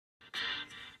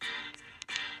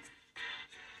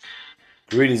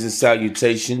Greetings and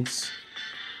salutations.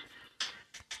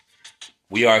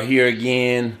 We are here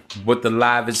again with the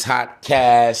Livest Hot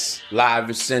Cast.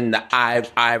 Livest the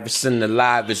Iverson, the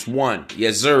Livest one.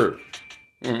 Yes, sir.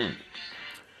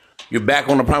 You're back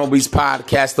on the Primal Beast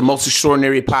Podcast, the most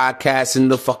extraordinary podcast in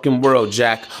the fucking world,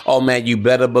 Jack. Oh, man, you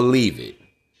better believe it.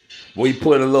 We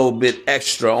put a little bit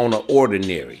extra on the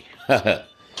ordinary.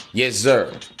 Yes,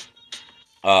 sir.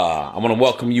 I want to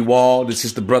welcome you all. This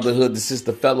is the brotherhood. This is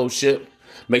the fellowship.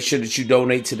 Make sure that you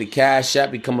donate to the Cash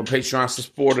App. Become a Patreon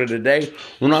supporter today.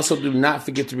 And also do not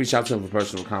forget to reach out to them for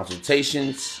personal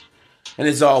consultations. And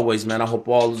as always, man, I hope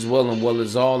all is well and well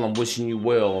is all. I'm wishing you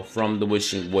well from the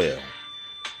wishing well.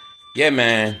 Yeah,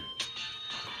 man.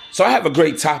 So I have a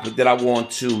great topic that I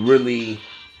want to really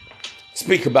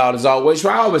speak about as always.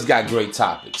 I always got great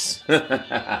topics.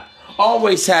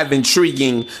 Always have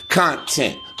intriguing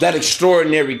content, that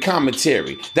extraordinary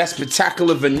commentary, that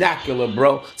spectacular vernacular,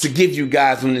 bro, to give you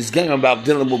guys on this game about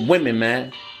dealing with women,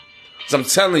 man. So I'm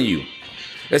telling you,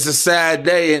 it's a sad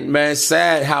day, and man, it's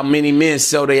sad how many men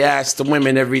sell their ass to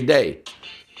women every day.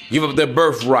 Give up their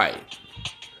birthright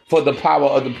for the power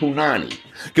of the punani.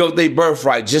 Give up their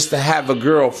birthright just to have a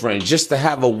girlfriend, just to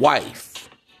have a wife.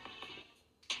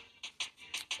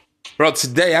 Bro,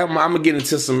 today I'm going to get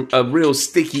into a real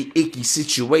sticky, icky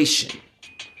situation.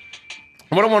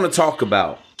 What I want to talk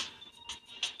about,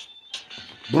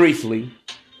 briefly,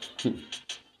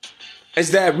 is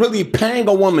that really paying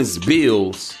a woman's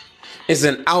bills is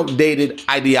an outdated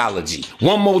ideology.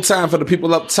 One more time for the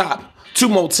people up top, two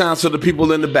more times for the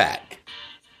people in the back.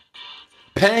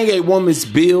 Paying a woman's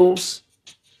bills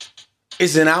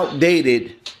is an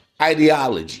outdated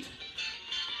ideology.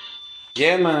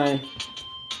 Yeah, man.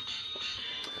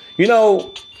 You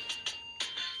know,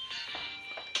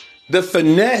 the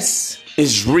finesse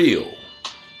is real,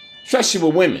 especially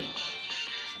with women.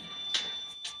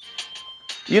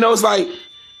 You know, it's like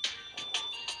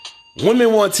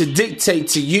women want to dictate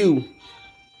to you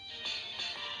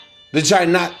the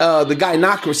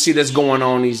gynocracy that's going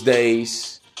on these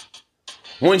days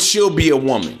when she'll be a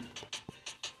woman.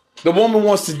 The woman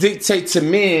wants to dictate to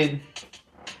men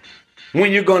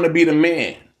when you're going to be the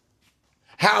man.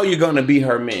 How you gonna be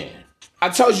her man? I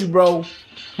told you, bro,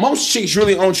 most chicks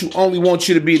really only want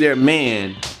you to be their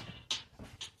man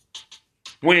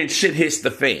when shit hits the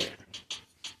fan.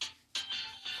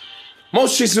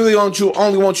 Most chicks really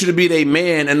only want you to be their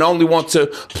man and only want to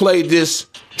play this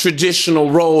traditional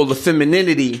role of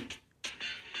femininity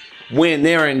when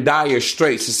they're in dire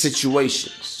straits and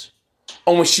situations,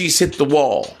 or when she's hit the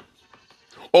wall,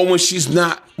 or when she's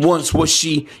not once what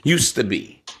she used to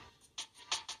be.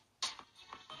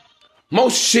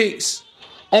 Most chicks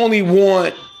only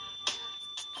want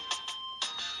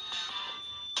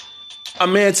a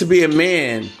man to be a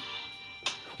man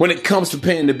when it comes to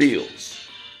paying the bills.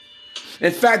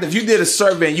 In fact, if you did a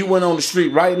survey and you went on the street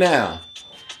right now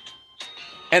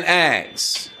and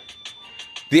asked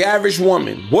the average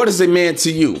woman, what is a man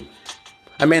to you?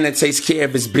 A man that takes care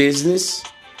of his business?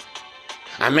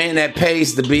 A man that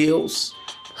pays the bills?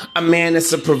 A man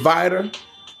that's a provider?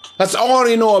 That's all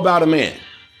they know about a man.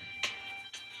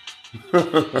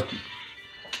 But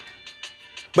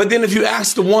then if you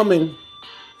ask the woman,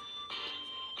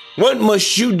 what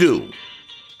must you do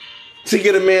to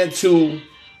get a man to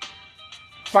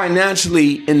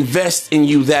financially invest in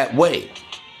you that way?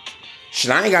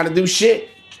 Shit, I ain't got to do shit.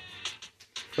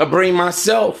 I bring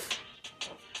myself.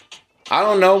 I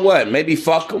don't know what. Maybe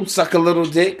fuck him, suck a little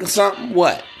dick or something.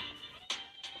 What?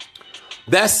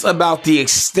 That's about the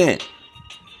extent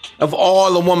of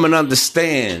all a woman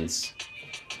understands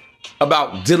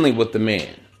about dealing with the man.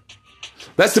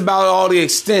 That's about all the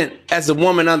extent as a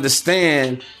woman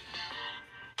understand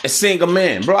as seeing a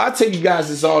man. Bro, I tell you guys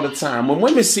this all the time. When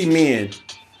women see men,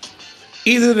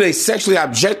 either they sexually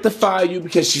objectify you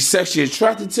because she's sexually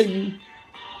attracted to you,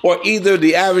 or either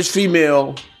the average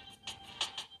female,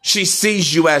 she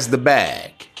sees you as the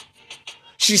bag.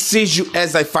 She sees you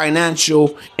as a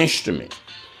financial instrument.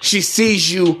 She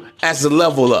sees you as a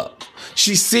level up.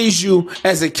 She sees you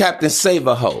as a Captain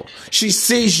Save-A-Ho. She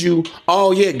sees you,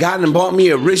 oh yeah, God done bought me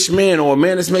a rich man or a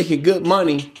man that's making good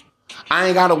money. I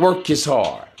ain't got to work as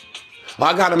hard. Or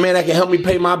I got a man that can help me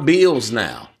pay my bills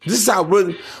now. This is how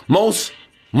really most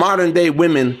modern day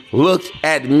women look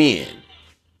at men.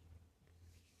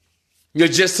 You're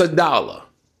just a dollar.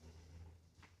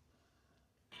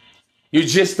 You're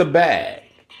just a bag.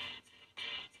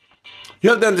 You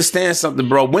have to understand something,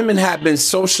 bro. Women have been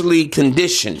socially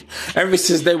conditioned ever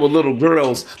since they were little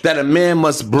girls that a man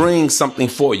must bring something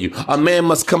for you. A man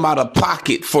must come out of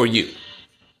pocket for you.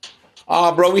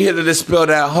 Oh, bro, we here to dispel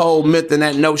that whole myth and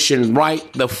that notion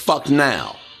right the fuck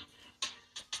now.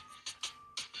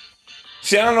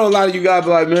 See, I know a lot of you guys be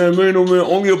like, man,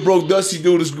 only a broke dusty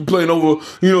dude is playing over,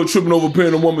 tripping over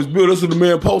paying a woman's bill. That's what the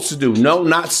man supposed to do. No,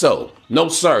 not so. No,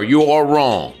 sir, you are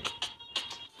wrong.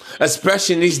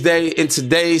 Especially in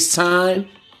today's time,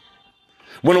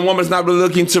 when a woman's not really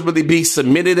looking to really be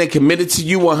submitted and committed to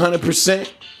you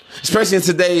 100%. Especially in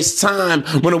today's time,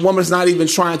 when a woman's not even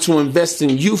trying to invest in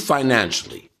you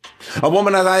financially. A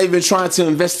woman is not even trying to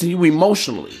invest in you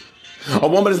emotionally. A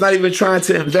woman is not even trying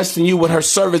to invest in you with her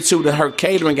servitude and her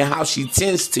catering and how she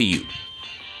tends to you.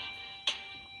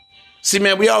 See,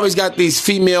 man, we always got these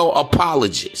female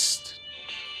apologists.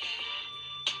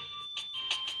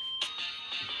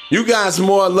 You guys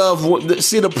more love.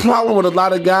 See, the problem with a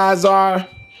lot of guys the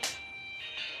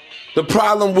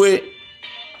problem with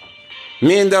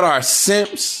men that are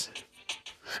simps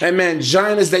and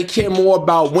manginas, they care more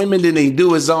about women than they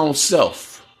do his own self.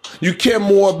 You care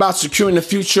more about securing the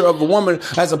future of a woman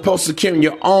as opposed to securing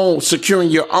your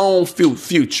own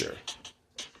future.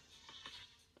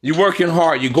 You're working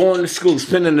hard. You're going to school,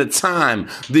 spending the time,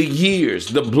 the years,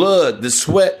 the blood, the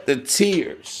sweat, the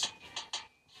tears,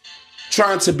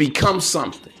 trying to become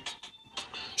something,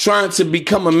 trying to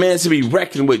become a man to be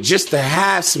reckoned with, just to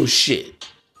have some shit,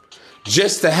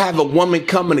 just to have a woman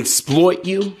come and exploit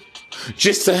you.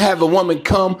 Just to have a woman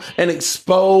come and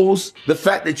expose the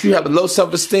fact that you have a low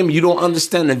self-esteem, you don't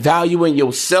understand the value in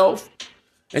yourself,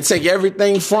 and take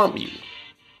everything from you.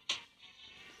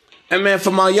 And man,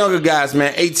 for my younger guys,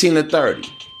 man, 18 to 30,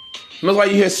 that's why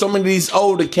you hear so many of these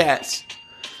older cats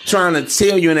trying to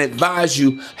tell you and advise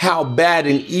you how bad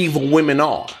and evil women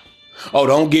are. Oh,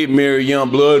 don't get married,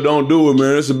 young blood. Don't do it,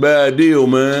 man. It's a bad deal,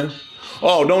 man.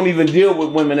 Oh, don't even deal with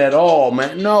women at all,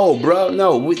 man. No, bro,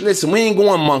 no. Listen, we ain't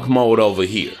going monk mode over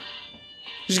here.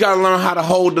 You just got to learn how to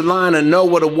hold the line and know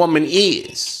what a woman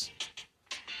is.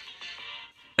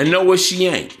 And know what she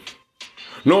ain't.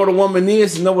 Know what a woman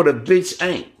is and know what a bitch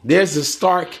ain't. There's a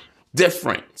stark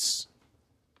difference.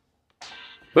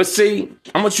 But see,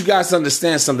 I want you guys to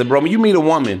understand something, bro. When you meet a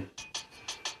woman,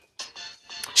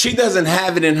 she doesn't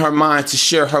have it in her mind to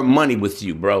share her money with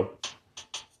you, bro.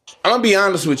 I'm going to be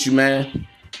honest with you, man.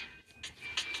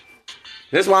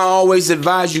 That's why I always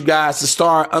advise you guys to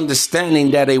start understanding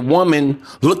that a woman,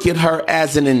 look at her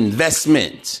as an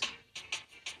investment.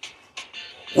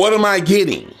 What am I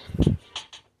getting?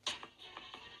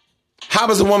 How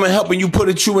is a woman helping you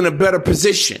put you in a better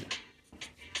position?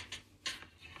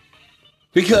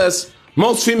 Because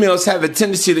most females have a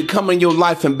tendency to come in your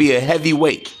life and be a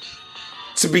heavyweight,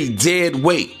 to be dead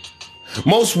weight.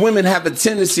 Most women have a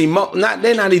tendency,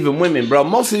 they're not even women, bro.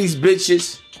 Most of these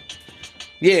bitches,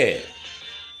 yeah,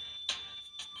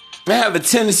 they have a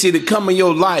tendency to come in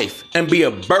your life and be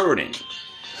a burden.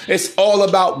 It's all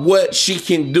about what she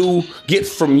can get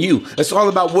from you. It's all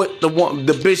about what the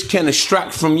bitch can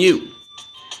extract from you.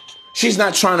 She's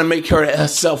not trying to make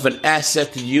herself an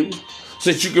asset to you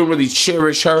so that you can really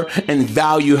cherish her and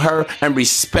value her and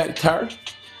respect her.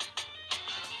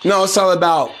 No, it's all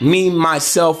about me,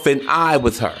 myself, and I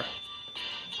with her.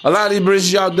 A lot of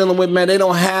these bitches y'all dealing with, man, they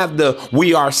don't have the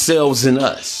we ourselves in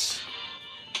us.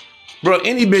 Bro,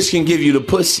 any bitch can give you the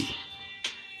pussy.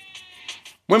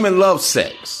 Women love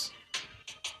sex.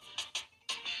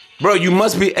 Bro, you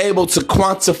must be able to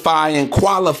quantify and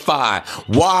qualify.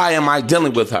 Why am I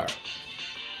dealing with her?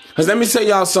 Because let me tell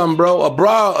y'all something, bro. A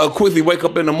bra will quickly wake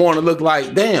up in the morning and look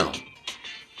like, damn,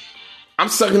 I'm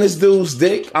sucking this dude's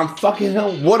dick. I'm fucking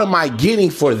him. What am I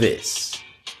getting for this?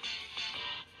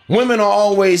 Women are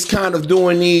always kind of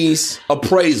doing these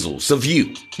appraisals of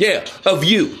you. Yeah, of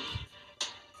you.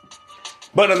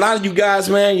 But a lot of you guys,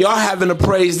 man, y'all haven't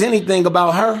appraised anything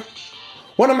about her.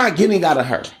 What am I getting out of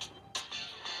her?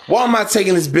 Why am I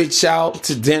taking this bitch out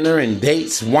to dinner and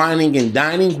dates, whining and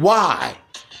dining? Why?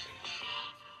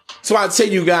 So I tell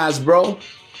you guys, bro,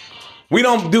 we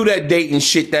don't do that dating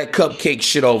shit, that cupcake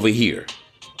shit over here.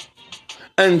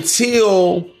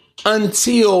 Until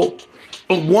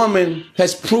a woman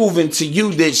has proven to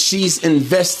you that she's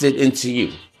invested into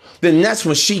you. Then that's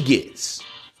when she gets.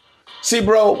 See,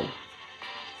 bro,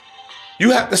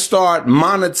 you have to start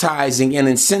monetizing and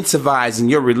incentivizing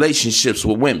your relationships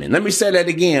with women. Let me say that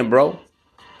again, bro.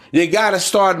 You got to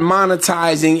start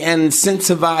monetizing and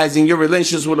incentivizing your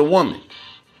relationships with a woman.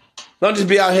 Don't just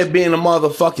be out here being a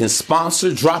motherfucking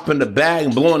sponsor, dropping the bag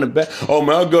and blowing the bag. Oh,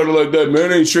 man, I got it like that,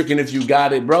 man. Ain't tricking if you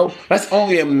got it, bro. That's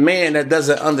only a man that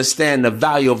doesn't understand the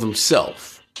value of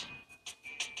himself.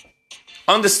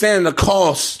 Understand the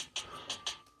cost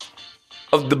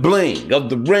of the bling,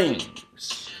 of the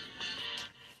rings,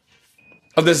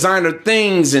 of designer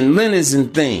things and linens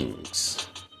and things.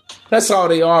 That's all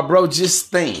they are, bro.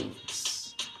 Just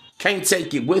things. Can't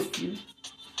take it with you.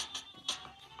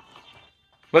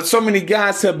 But so many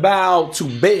guys have bowed to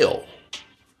Baal.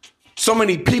 So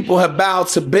many people have bowed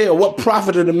to Baal. What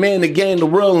profit of the man to gain the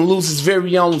world and lose his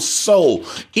very own soul,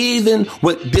 even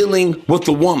with dealing with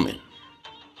a woman?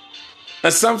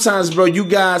 And sometimes, bro, you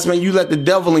guys, man, you let the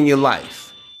devil in your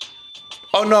life.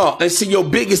 Oh no, and see your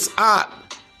biggest op.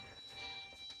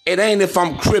 It ain't if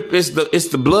I'm Crip, it's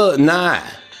the blood, nah.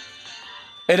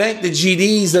 It ain't the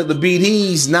GDs or the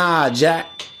BDs, nah, Jack.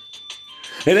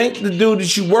 It ain't the dude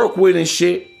that you work with and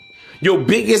shit. Your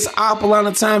biggest op a lot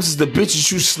of times is the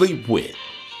bitches you sleep with.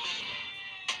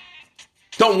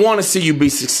 Don't want to see you be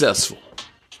successful.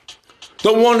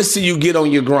 Don't want to see you get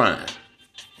on your grind.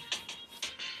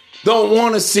 Don't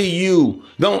want to see you,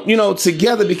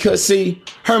 together, because see,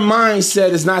 her mindset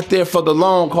is not there for the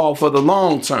long haul, for the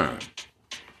long term.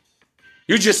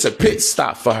 You're just a pit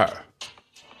stop for her.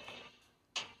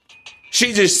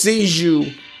 She just sees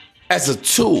you as a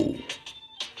tool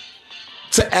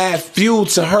to add fuel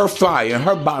to her fire,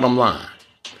 her bottom line.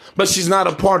 But she's not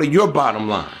a part of your bottom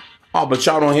line. Oh, but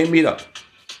y'all don't hit me up.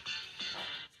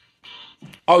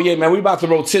 Oh yeah, man, we about to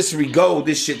rotisserie gold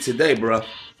this shit today, bro.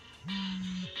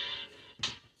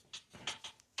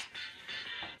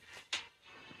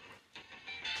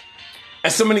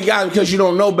 And so many guys, because you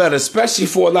don't know better, especially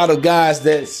for a lot of guys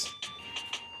that's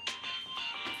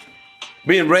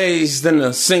being raised in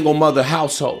a single mother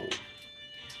household.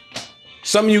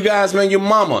 Some of you guys, man, your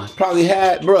mama probably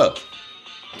had, bruh.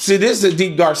 See, this is a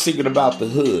deep, dark secret about the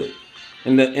hood.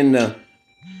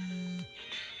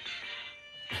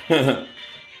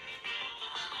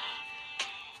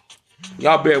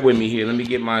 Y'all bear with me here. Let me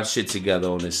get my shit together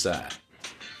on this side.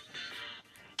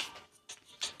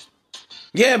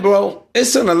 Yeah, bro,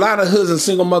 it's in a lot of hoods and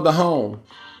single mother home.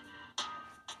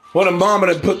 Well, the mama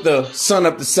that put the son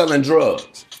up to selling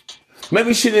drugs.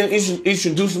 Maybe she didn't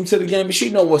introduce him to the game, but she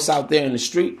know what's out there in the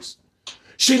streets.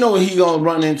 She know what he gonna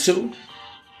run into.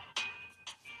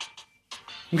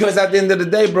 Because at the end of the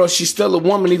day, bro, she's still a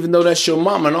woman, even though that's your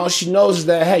mama. And all she knows is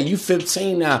that, hey, you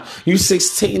 15 now, you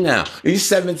 16 now, you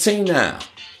 17 now.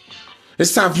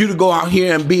 It's time for you to go out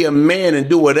here and be a man and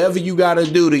do whatever you got to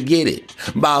do to get it,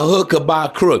 by hook or by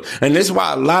crook. And that's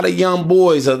why a lot of young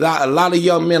boys, a lot of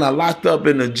young men are locked up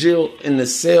in the jail, in the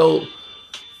cell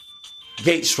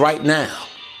gates right now.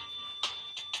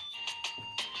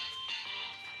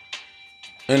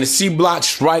 In the C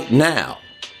blocks right now.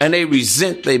 And they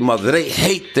resent their mother. They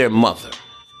hate their mother.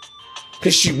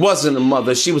 Because she wasn't a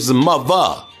mother. She was a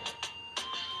mother.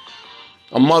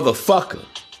 A motherfucker.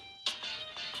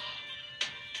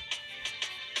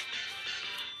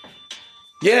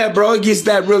 Yeah, bro, it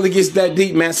really gets that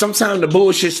deep, man. Sometimes the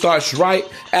bullshit starts right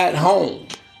at home.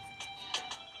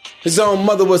 His own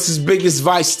mother was his biggest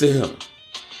vice to him.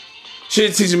 She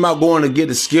didn't teach him about going to get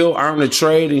a skill, earn a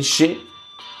trade and shit.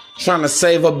 Trying to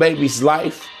save her baby's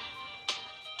life.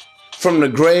 From the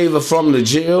grave or from the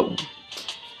jail.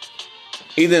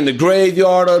 Either in the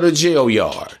graveyard or the jail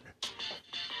yard.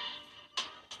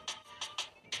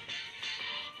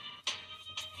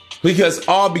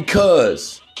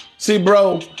 Because. See,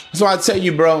 bro, that's why I tell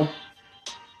you, bro.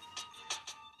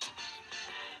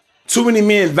 Too many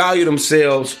men value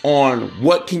themselves on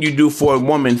what can you do for a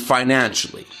woman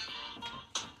financially.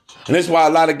 And that's why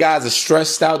a lot of guys are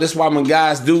stressed out. That's why when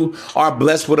guys are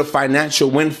blessed with a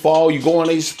financial windfall, you go and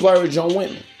they splurge on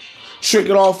women. Trick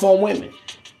it off on women.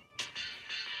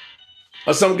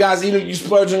 Or some guys, even if you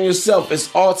splurge on yourself,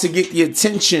 it's all to get the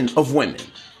attention of women.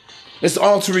 It's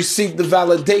all to receive the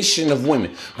validation of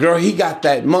women. Girl, he got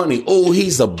that money. Oh,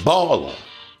 he's a baller.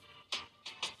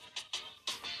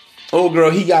 Oh,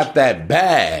 girl, he got that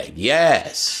bag.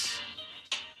 Yes.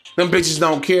 Them bitches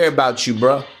don't care about you,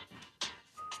 bro.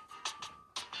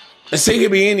 And say it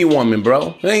could be any woman,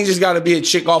 bro. It ain't just got to be a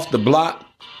chick off the block.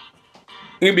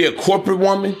 It can be a corporate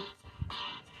woman.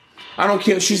 I don't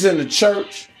care if she's in the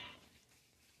church.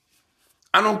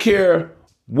 I don't care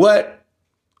what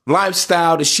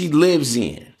lifestyle that she lives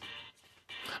in.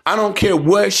 I don't care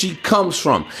where she comes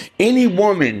from. Any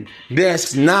woman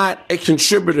that's not a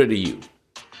contributor to you.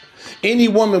 Any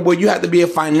woman where you have to be a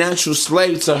financial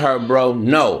slave to her, bro.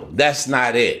 No, that's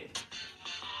not it.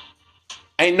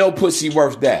 Ain't no pussy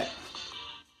worth that.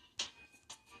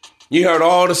 You heard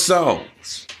all the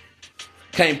songs.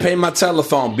 Can't pay my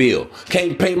telephone bill.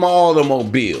 Can't pay my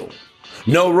automobile.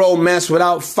 No romance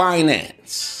without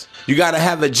finance. You got to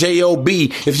have a job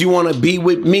if you want to be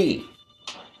with me.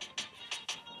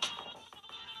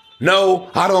 No,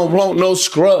 I don't want no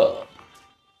scrub.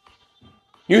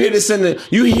 You hear this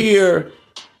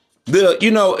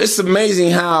it's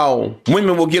amazing how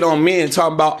women will get on men and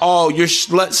talk about, oh, you're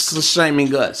slut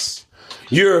shaming us.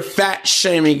 You're fat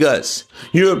shaming us.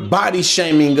 You're body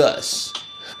shaming us.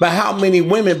 But how many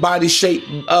women body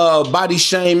shame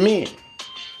men?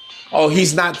 Oh,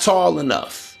 he's not tall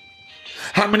enough.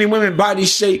 How many women body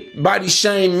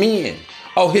shame men?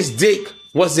 Oh, his dick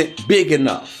wasn't big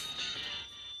enough.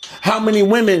 How many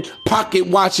women pocket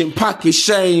watching, pocket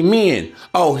shame men?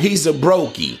 Oh, he's a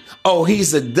brokey. Oh,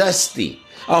 he's a dusty.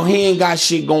 Oh, he ain't got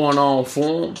shit going on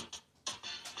for him.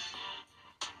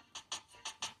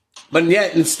 But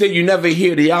yet, and still, you never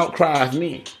hear the outcry of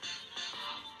men.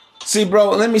 See, bro,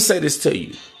 let me say this to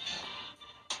you.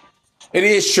 It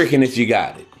is tricking if you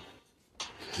got it.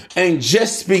 And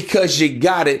just because you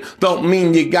got it, don't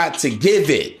mean you got to give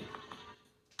it.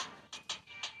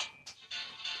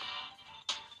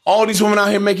 All these women out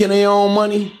here making their own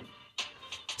money.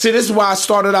 See, this is why I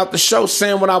started out the show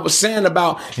saying what I was saying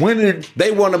about when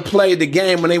they want to play the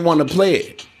game when they want to play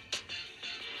it.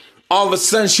 All of a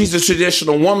sudden, she's a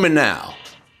traditional woman now.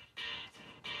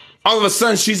 All of a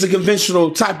sudden, she's a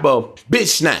conventional type of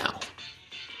bitch now.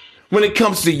 When it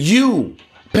comes to you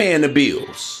paying the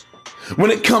bills.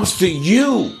 When it comes to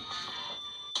you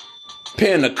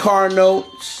paying the car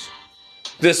notes,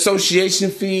 the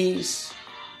association fees.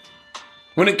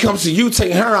 When it comes to you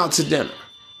taking her out to dinner.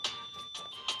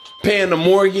 Paying the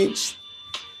mortgage.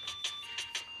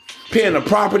 Paying the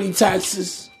property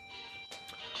taxes.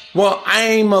 Well,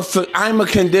 I'm a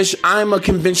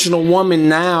conventional woman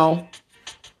now.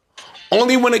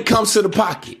 Only when it comes to the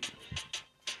pocket.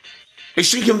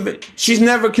 She's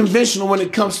never conventional when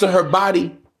it comes to her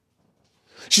body.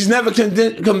 She's never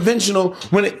conventional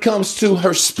when it comes to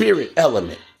her spirit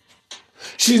element.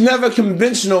 She's never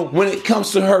conventional when it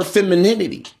comes to her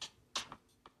femininity.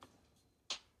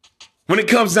 When it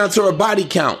comes down to her body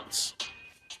counts.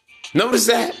 Notice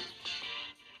that?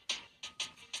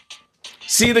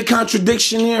 See the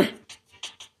contradiction here?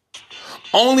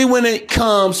 Only when it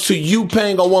comes to you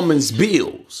paying a woman's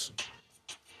bills.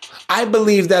 I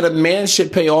believe that a man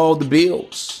should pay all the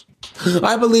bills.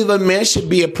 I believe a man should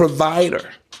be a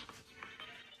provider.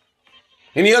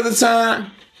 Any other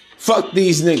time, fuck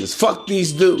these niggas, fuck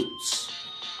these dudes.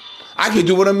 I can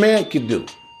do what a man can do.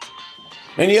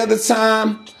 Any other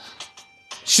time,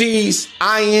 she's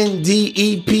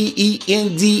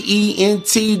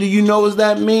INDEPENDENT. Do you know what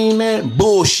that mean, man?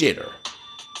 Bullshitter.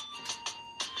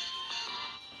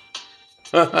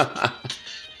 I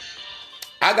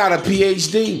got a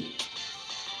PhD.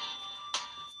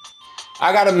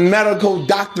 I got a medical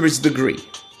doctorate's degree.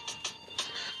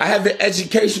 I have an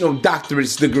educational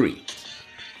doctorate's degree.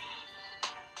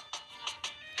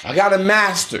 I got a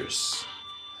master's.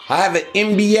 I have an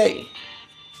MBA.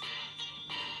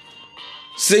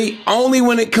 See, only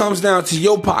when it comes down to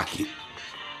your pocket.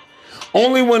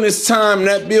 Only when it's time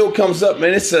that bill comes up,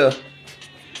 man, it's a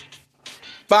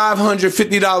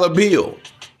 $550 bill.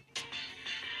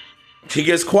 She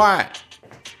gets quiet.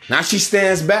 Now she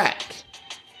stands back.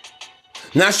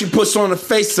 Now she puts on a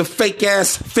face of fake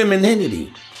ass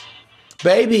femininity.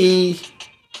 Baby.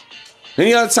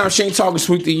 Any other time she ain't talking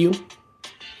sweet to you.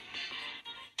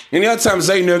 Any other time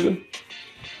say nigga.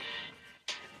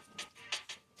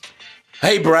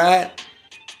 Hey Brad.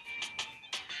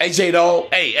 Hey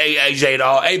J-Dog. Hey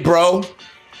J-Dog. Hey bro.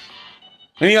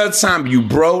 Any other time you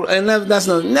bro. And never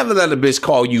let a bitch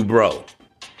call you bro.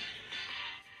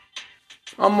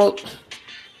 I'm gonna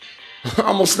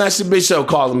snatch the bitch up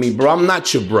calling me bro. I'm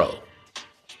not your bro.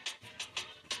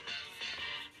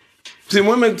 See,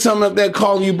 women tell me up there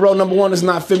calling you bro, number one, is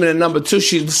not feminine. Number two,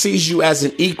 she sees you as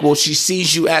an equal. She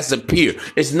sees you as a peer.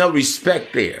 There's no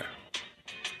respect there.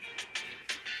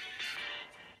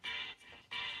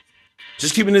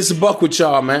 Just keeping this a buck with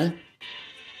y'all, man.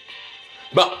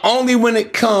 But only when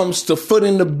it comes to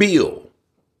footing the bill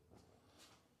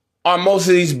are most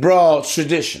of these broads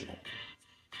traditional.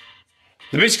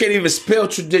 The bitch can't even spell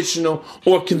traditional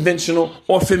or conventional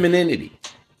or femininity.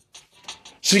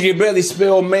 She can barely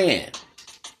spell man.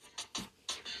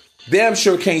 Damn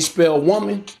sure can't spell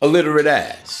woman, illiterate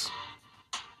ass.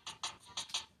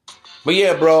 But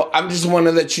yeah, bro, I just want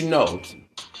to let you know.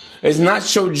 It's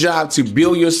not your job to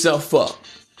build yourself up.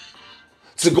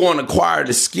 To go and acquire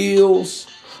the skills,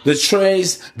 the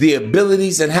trades, the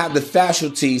abilities, and have the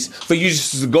faculties for you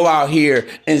just to go out here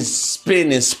and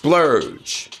spend and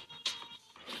splurge.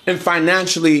 And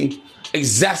financially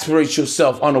exasperate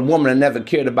yourself on a woman that never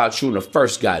cared about you in the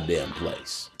first goddamn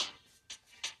place.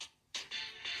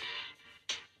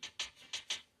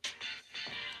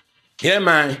 Yeah,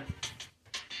 man.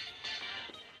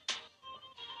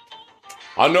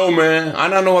 I know, man. I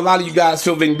know a lot of you guys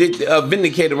feel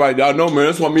vindicated right now. I know, man.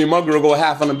 That's why me and my girl go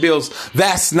half on the bills.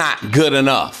 That's not good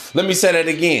enough. Let me say that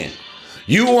again.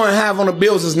 You want to have on the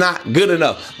bills is not good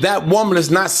enough. That woman is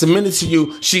not submitted to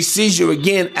you. She sees you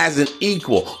again as an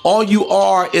equal. All you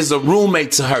are is a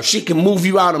roommate to her. She can move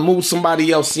you out and move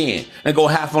somebody else in and go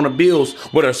half on the bills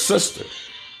with her sister.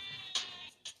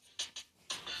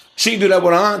 She can do that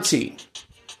with her auntie.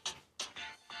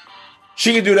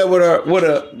 She can do that with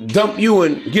her dump you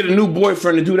and get a new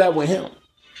boyfriend and do that with him.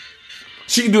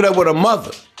 She can do that with her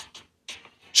mother.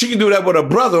 She can do that with a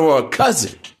brother or a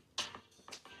cousin.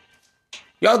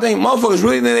 Y'all think motherfuckers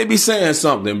really think they be saying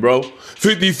something, bro?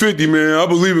 50-50, man. I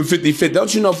believe in 50-50.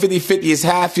 Don't you know 50-50 is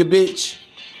half your bitch?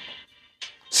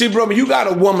 See, bro, you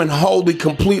got a woman wholly,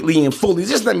 completely, and fully.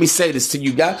 Just let me say this to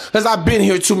you guys, because I've been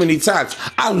here too many times.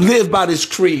 I live by this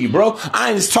creed, bro. I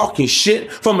ain't just talking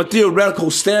shit from a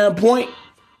theoretical standpoint.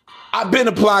 I've been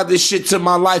applied this shit to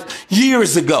my life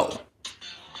years ago.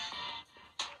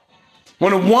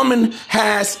 When a woman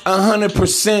has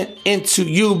 100% into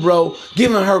you, bro,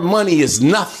 giving her money is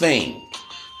nothing.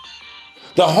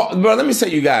 Bro, let me tell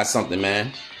you guys something,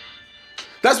 man.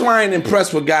 That's why I ain't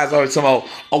impressed with guys always talking about,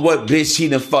 oh, what bitch she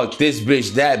done fucked this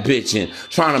bitch, that bitch, and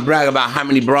trying to brag about how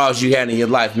many bras you had in your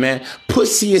life, man.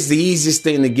 Pussy is the easiest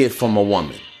thing to get from a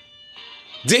woman.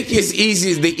 Dick is the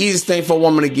easiest thing for a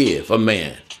woman to get from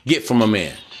a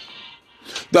man.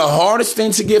 The hardest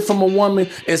thing to get from a woman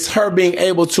is her being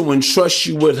able to entrust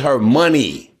you with her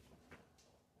money.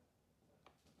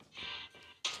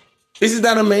 Isn't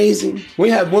that amazing? We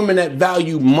have women that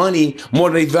value money more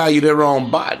than they value their own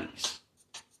bodies.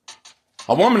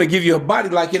 A woman will give you a body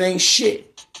like it ain't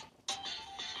shit.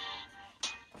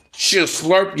 She'll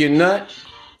slurp your nut,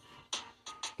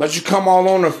 let you come all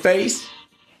on her face,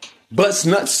 bust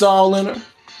nuts all in her,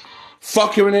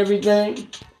 fuck her and everything.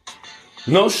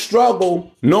 No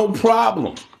struggle, no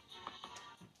problem.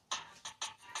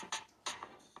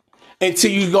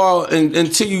 Until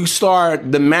you start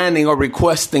demanding or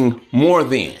requesting more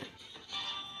than.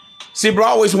 See, bro, I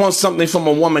always want something from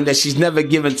a woman that she's never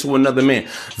given to another man.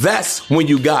 That's when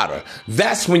you got her.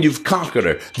 That's when you've conquered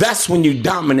her. That's when you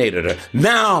dominated her.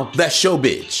 Now that's your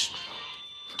bitch.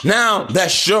 Now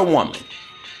that's your woman.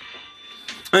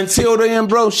 Until then,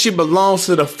 bro, she belongs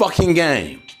to the fucking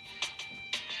game.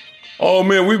 Oh,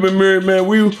 man, we've been married, man.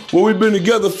 We've been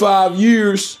together 5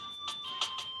 years.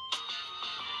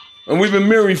 And we've been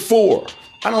married 4.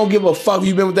 I don't give a fuck if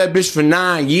you've been with that bitch for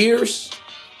 9 years.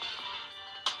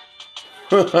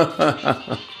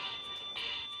 That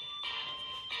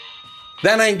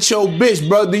ain't your bitch,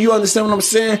 bro. Do you understand what I'm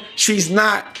saying?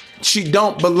 She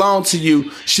don't belong to you.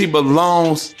 She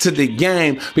belongs to the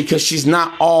game because she's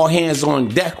not all hands on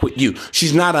deck with you.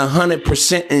 She's not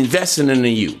 100% invested in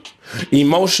you.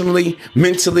 Emotionally,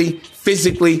 mentally,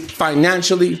 physically,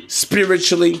 financially,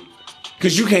 spiritually,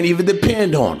 because you can't even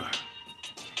depend on her.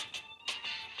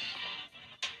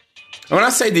 And when I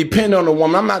say depend on a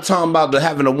woman, I'm not talking about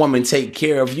having a woman take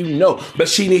care of you, no. But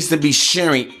she needs to be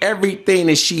sharing everything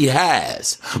that she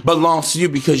has belongs to you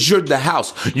because you're the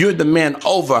house. You're the man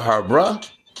over her, bruh.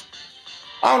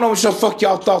 I don't know what the fuck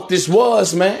y'all thought this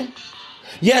was, man.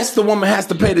 Yes, the woman has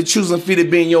to pay the choosing fee to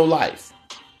be in your life.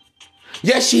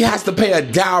 Yes, she has to pay a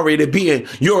dowry to be in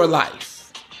your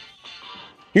life.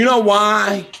 You know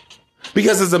why?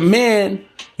 Because as a man,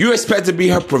 you're expected to be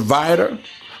her provider,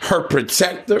 her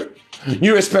protector.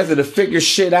 You're expected to figure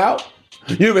shit out.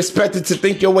 You're expected to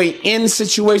think your way in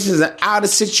situations and out of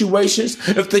situations.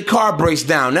 If the car breaks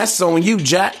down, that's on you,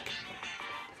 Jack.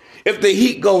 If the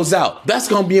heat goes out, that's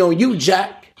going to be on you,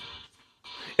 Jack.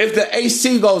 If the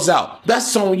AC goes out,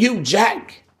 that's on you,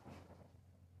 Jack.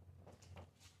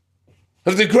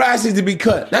 If the grass needs to be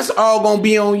cut, that's all going to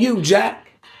be on you, Jack.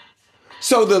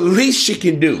 So the least she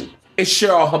can do is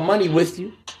share all her money with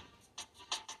you.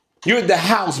 You're the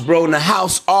house, bro, and the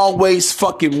house always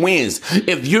fucking wins.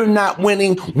 If you're not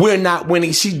winning, we're not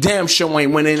winning. She damn sure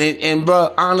ain't winning. And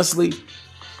bro, honestly,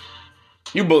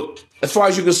 as far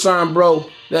as you're concerned, bro,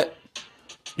 that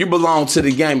you belong to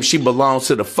the game. She belongs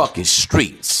to the fucking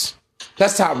streets.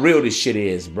 That's how real this shit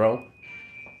is, bro.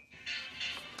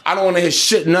 I don't want to hear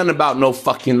shit none about no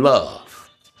fucking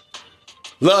love.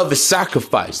 Love is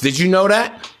sacrifice. Did you know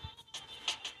that?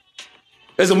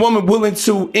 Is a woman willing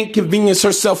to inconvenience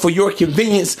herself for your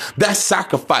convenience? That's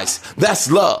sacrifice.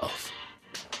 That's love.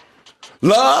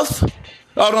 Love?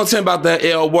 Oh, don't tell me about that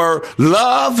L word.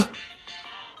 Love?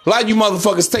 A lot of you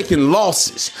motherfuckers taking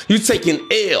losses. You taking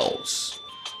L's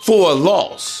for a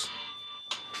loss.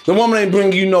 The woman ain't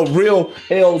bringing you no real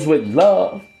L's with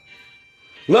love.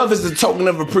 Love is the token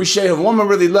of appreciation. If a woman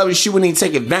really loves you, she wouldn't even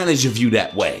take advantage of you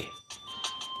that way.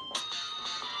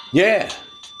 Yeah.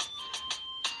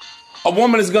 A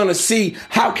woman is going to see,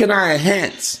 how can I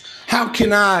enhance? How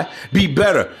can I be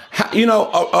better?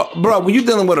 Bro, when you're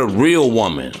dealing with a real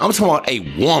woman, I'm talking about a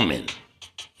woman,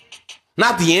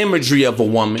 not the imagery of a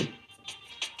woman.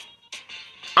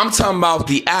 I'm talking about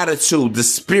the attitude, the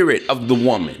spirit of the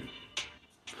woman,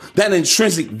 that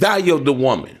intrinsic value of the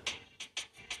woman.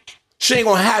 She ain't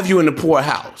gonna have you in the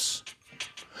poorhouse.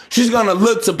 She's gonna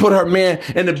look to put her man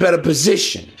in a better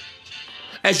position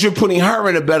as you're putting her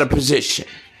in a better position.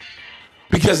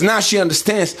 Because now she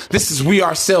understands this is we,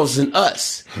 ourselves, and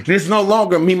us. There's no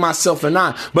longer me, myself, and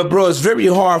I. But bro, it's very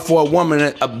hard for a woman,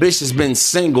 a bitch that's been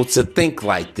single, to think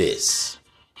like this.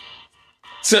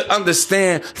 To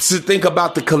understand, to think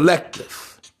about the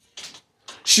collective.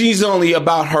 She's only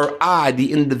about her I,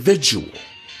 the individual.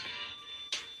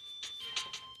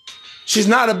 She's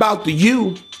not about the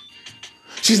you.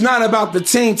 She's not about the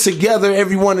team together,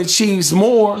 everyone achieves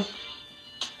more.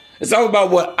 It's all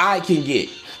about what I can get.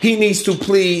 He needs to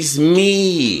please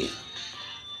me.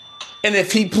 And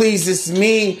if he pleases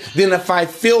me, then if I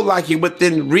feel like it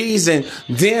within reason,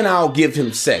 then I'll give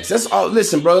him sex. That's all.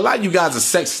 Listen, bro, a lot of you guys are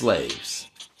sex slaves.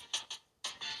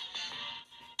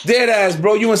 Dead ass,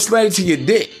 bro, you enslaved to your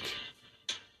dick.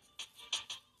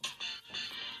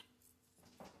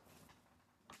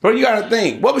 Bro, you gotta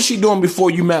think, what was she doing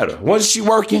before you met her? Wasn't she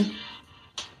working?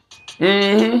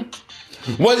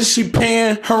 Wasn't she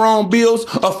paying her own bills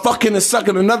or fucking and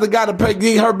sucking another guy to pay,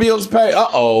 get her bills paid?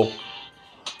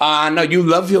 I know you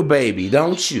love your baby,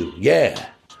 don't you? Yeah.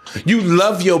 You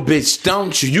love your bitch,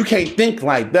 don't you? You can't think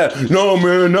like that. No,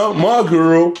 man, not my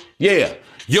girl. Yeah,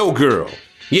 your girl.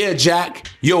 Yeah,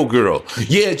 Jack, your girl.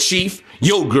 Yeah, Chief,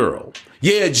 your girl.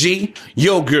 Yeah, G,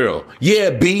 your girl. Yeah,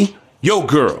 B, your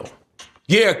girl.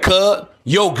 Yeah, Cub,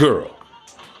 your girl.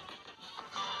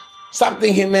 Stop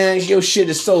thinking, man, your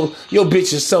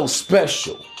bitch is so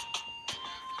special.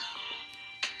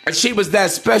 If she was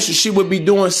that special, she would be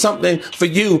doing something for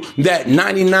you that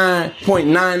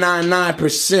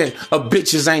 99.999% of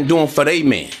bitches ain't doing for they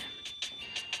man.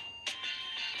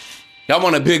 Y'all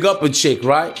want to big up a chick,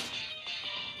 right?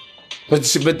 But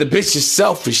the bitch is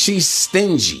selfish. She's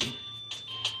stingy.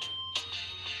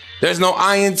 There's no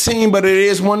I in team, but there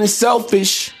is one in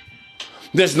selfish.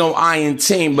 There's no I in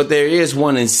team, but there is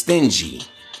one in stingy.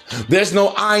 There's no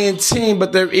I in team,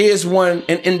 but there is one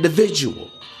in individual.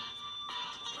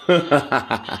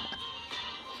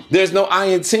 There's no I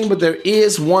in team, but there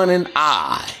is one in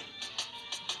I.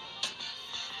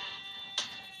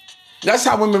 That's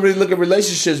how women really look at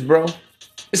relationships, bro.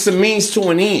 It's a means to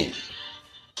an end.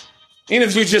 Even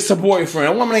if you're just a boyfriend,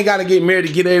 a woman ain't got to get married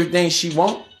to get everything she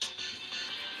wants.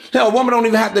 Hell, a woman don't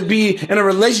even have to be in a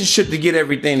relationship to get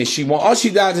everything that she wants. All she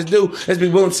got to do is be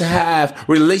willing to have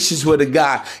relations with a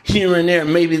guy here and there,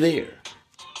 maybe there.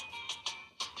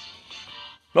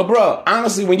 But bro,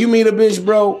 honestly, when you meet a bitch,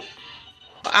 bro,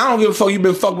 I don't give a fuck. You've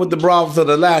been fucking with the bra for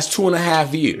the last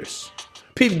 2.5 years.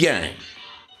 Peep game.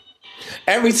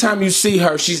 Every time you see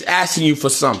her, she's asking you for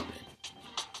something.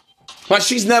 Like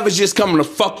she's never just coming to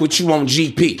fuck with you on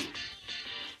GP.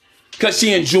 Because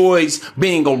she enjoys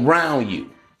being around you.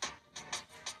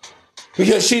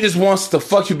 Because she just wants to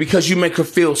fuck you because you make her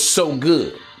feel so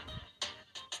good.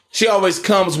 She always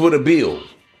comes with a bill.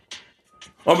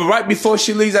 Or right before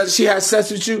she leaves, after she has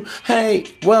sex with you, hey,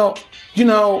 well,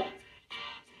 I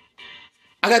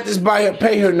got this buy her,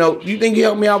 pay her note. You think you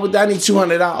help me out with that? I need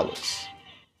 $200.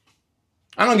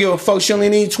 I don't give a fuck. She only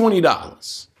needs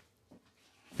 $20.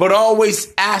 But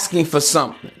always asking for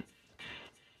something.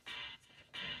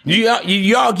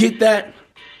 Y'all get that?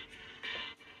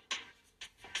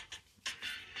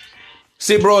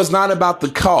 See, bro, it's not about the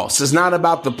cost. It's not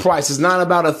about the price. It's not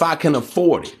about if I can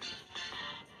afford it.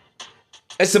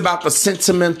 It's about the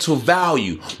sentimental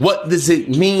value. What does it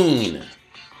mean?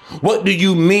 What do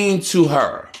you mean to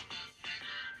her?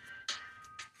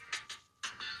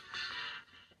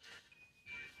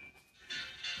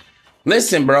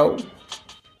 Listen, bro.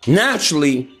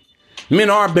 Naturally, men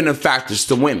are benefactors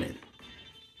to women.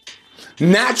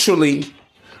 Naturally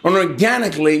and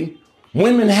organically,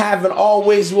 women have and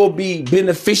always will be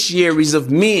beneficiaries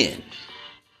of men.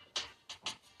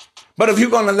 But if you're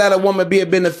going to let a woman be a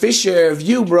beneficiary of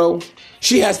you, bro,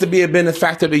 she has to be a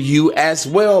benefactor to you as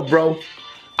well, bro.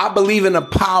 I believe in the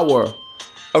power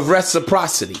of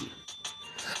reciprocity.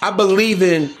 I believe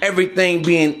in everything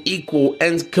being equal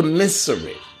and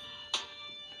commensurate.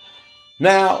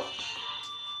 Now,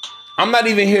 I'm not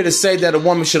even here to say that a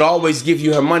woman should always give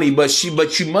you her money, but you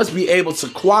must be able to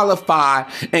qualify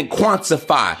and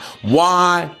quantify.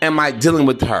 Why am I dealing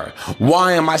with her?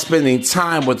 Why am I spending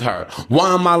time with her?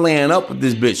 Why am I laying up with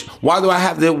this bitch? Why do I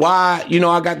have to, I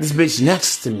got this bitch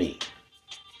next to me?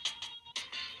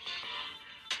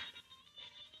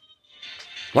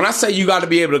 When I say you got to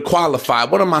be able to qualify,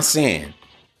 what am I saying?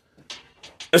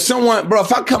 If someone, bro,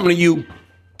 if I come to you,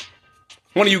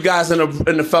 one of you guys in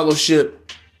the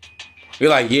fellowship, you're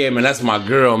like, yeah, man, that's my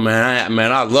girl, man.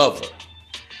 I love her.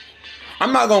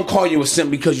 I'm not going to call you a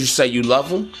simp because you say you love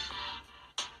her.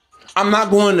 I'm not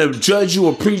going to judge you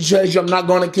or prejudge you. I'm not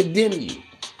going to condemn you.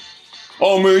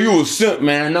 Oh, man, you a simp,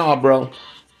 man. Nah, bro.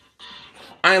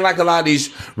 I ain't like a lot of these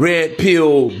red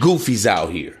pill goofies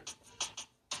out here.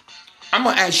 I'm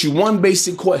going to ask you one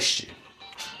basic question.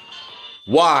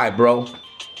 Why, bro?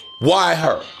 Why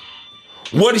her?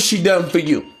 What has she done for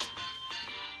you?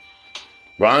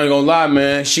 Bro, I ain't gonna lie,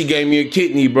 man. She gave me a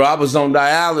kidney, bro. I was on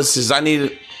dialysis. I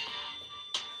needed...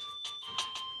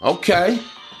 Okay.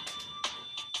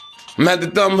 I'm gonna have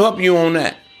to thumb up you on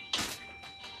that.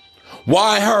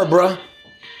 Why her, bro?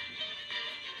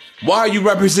 Why are you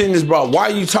representing this, bro? Why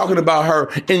are you talking about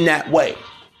her in that way?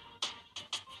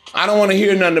 I don't want to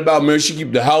hear nothing about, man, she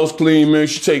keep the house clean, man.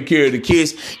 She take care of the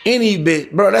kids. Any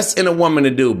bitch, bro, that's in a woman to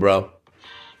do, bro.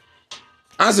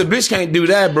 I said, bitch can't do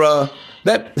that, bro.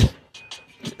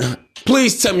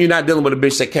 Please tell me you're not dealing with a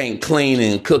bitch that can't clean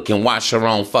and cook and wash her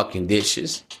own fucking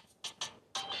dishes.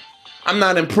 I'm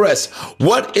not impressed.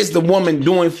 What is the woman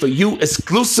doing for you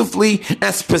exclusively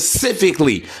and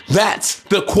specifically? That's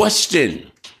the question.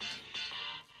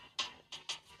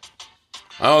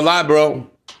 I don't lie, bro.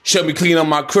 Should be clean on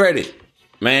my credit.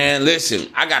 Man, listen,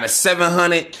 I got a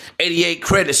 788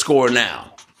 credit score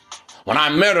now. When I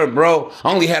met her, bro,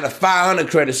 I only had a 500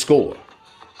 credit score.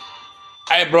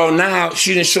 Hey, bro, now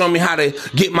she done show me how to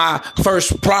get my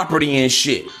first property and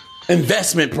shit.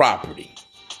 Investment property.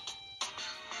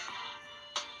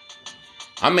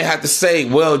 I may have to say,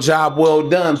 well, job well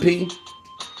done, P.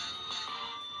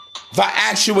 If I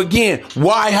ask you again,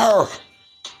 why her?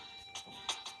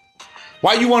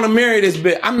 Why you want to marry this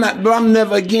bitch? I'm not going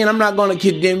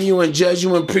to condemn you and judge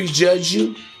you and prejudge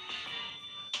you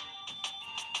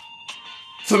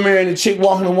for marrying a chick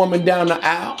walking a woman down the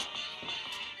aisle.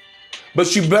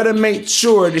 But you better make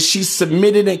sure that she's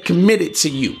submitted and committed to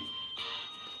you.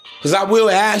 Because I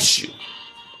will ask you.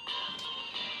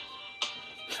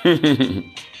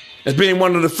 As being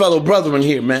one of the fellow brethren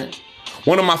here, man.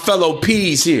 One of my fellow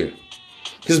P's here.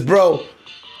 Because, bro,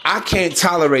 I can't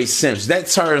tolerate simps. That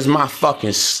turns my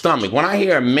fucking stomach. When I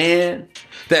hear a man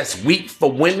that's weak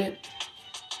for women,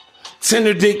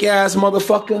 tender dick ass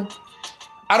motherfucker,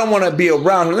 I don't want to be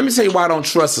around him. Let me tell you why I don't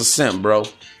trust a simp, bro.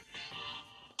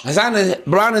 As I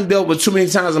done dealt with too many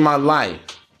times in my life.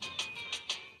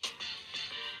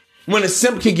 When a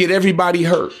simp can get everybody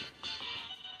hurt.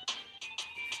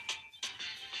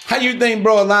 How you think,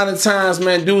 bro, a lot of times,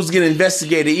 man, dudes get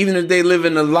investigated even if they live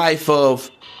in a life of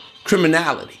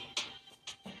criminality.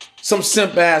 Some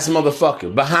simp ass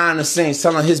motherfucker behind the scenes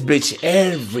telling his bitch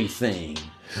everything.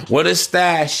 Where the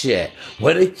stash at?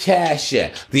 Where the cash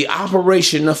at? The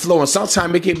operation, the flow. And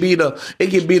sometimes it could be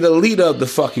the leader of the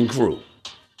fucking crew.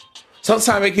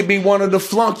 Sometimes it could be one of the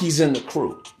flunkies in the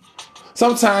crew.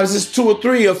 Sometimes it's 2 or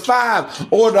 3 or 5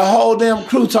 or the whole damn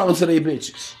crew talking to their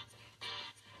bitches.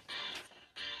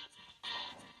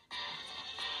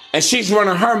 And she's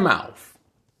running her mouth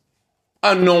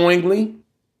unknowingly,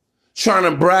 trying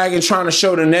to brag and trying to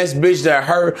show the next bitch that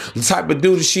her, the type of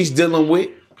dude that she's dealing with,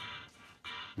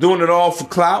 doing it all for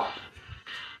clout.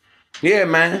 Yeah,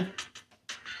 man.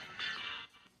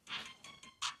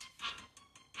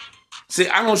 See,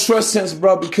 I don't trust him,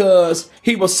 bro, because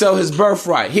he will sell his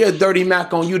birthright. He'll dirty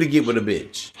Mac on you to get with a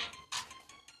bitch.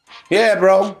 Yeah,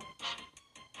 bro.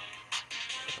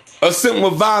 A simp will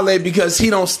violate because he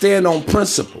don't stand on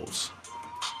principles.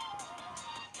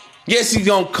 Yes, he's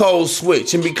gonna cold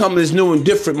switch and become this new and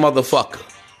different motherfucker.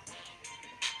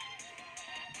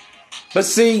 But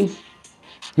see,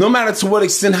 no matter to what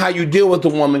extent how you deal with a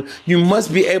woman, you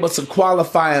must be able to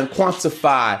qualify and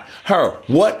quantify her.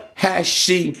 What has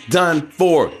she done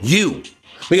for you?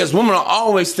 Because women are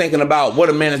always thinking about what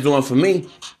a man is doing for me.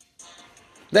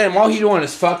 Damn, all he doing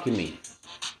is fucking me.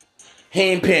 He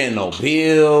ain't paying no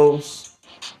bills.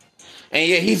 And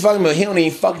yeah, he fucking me, but he don't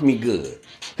even fuck me good.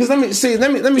 Because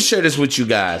let me share this with you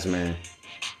guys, man.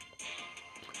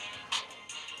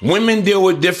 Women deal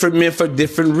with different men for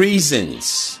different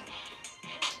reasons.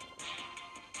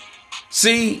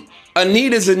 See, a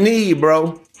need is a need,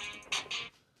 bro.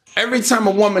 Every time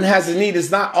a woman has a need,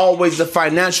 it's not always a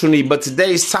financial need. But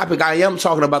today's topic, I am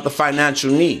talking about the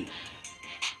financial need.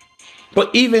 But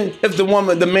even if the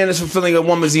man is fulfilling a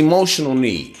woman's emotional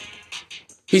need,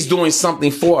 he's doing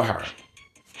something for her.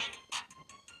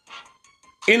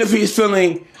 And if he's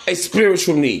feeling a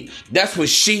spiritual need, that's what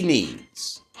she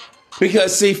needs.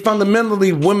 Because, see,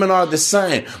 fundamentally, women are the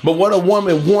same. But what a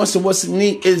woman wants and what's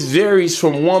needs is varies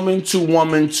from woman to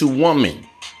woman to woman.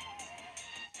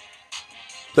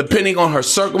 Depending on her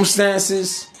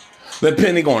circumstances,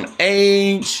 depending on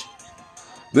age,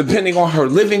 depending on her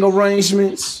living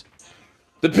arrangements,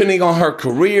 depending on her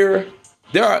career.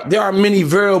 There are many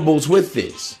variables with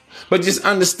this. But just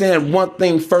understand one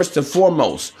thing first and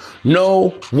foremost.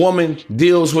 No woman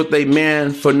deals with a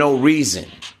man for no reason.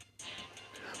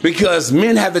 Because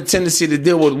men have a tendency to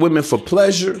deal with women for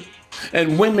pleasure,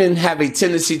 and women have a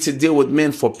tendency to deal with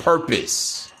men for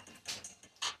purpose.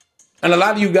 And a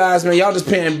lot of you guys, man, y'all just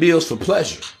paying bills for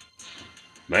pleasure.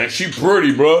 Man, she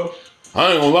pretty, bro.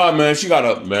 I ain't gonna lie, man. She got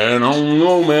a, man, I don't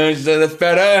know, man. She got that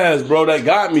fat ass, bro. That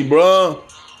got me, bro.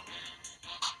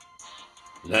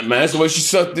 That, man, that's the way she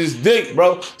sucked this dick,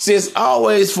 bro. See, it's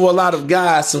always for a lot of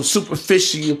guys some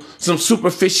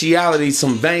superficiality,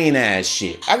 some vain ass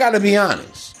shit. I gotta be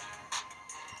honest.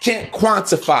 Can't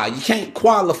quantify. You can't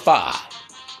qualify.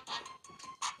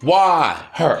 Why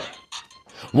her?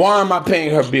 Why am I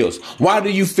paying her bills? Why do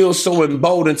you feel so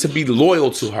emboldened to be loyal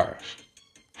to her?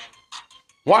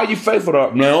 Why are you faithful to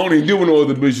her? Man, I don't even deal with no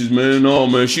other bitches, man. No,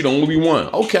 man, she the only one.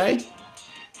 Okay.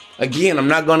 Again, I'm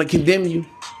not gonna condemn you.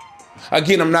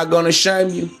 Again, I'm not gonna shame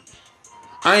you.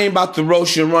 I ain't about to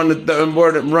roast you and run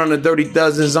the dirty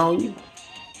dozens on you.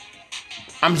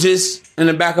 I'm just, in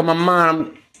the back of my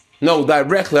mind,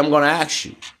 directly, I'm going to ask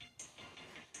you.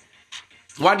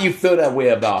 Why do you feel that way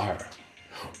about her?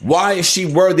 Why is she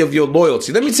worthy of your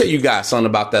loyalty? Let me tell you guys something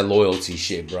about that loyalty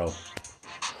shit, bro.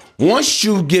 Once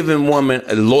you've given woman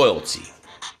a loyalty,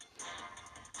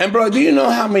 and bro, do you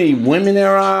know how many women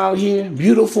there are out here?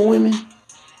 Beautiful women.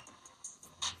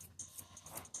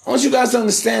 I want you guys to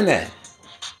understand that.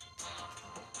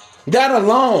 That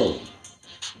alone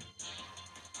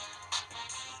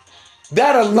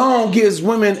gives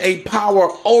women a power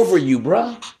over you,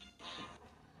 bruh.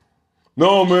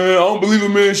 No, man, I don't believe a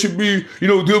man should be,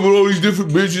 dealing with all these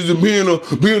different bitches and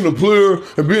being a player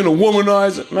and being a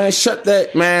womanizer. Man, shut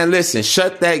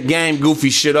that game goofy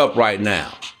shit up right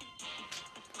now.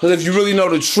 Because if you really know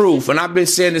the truth, and I've been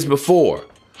saying this before,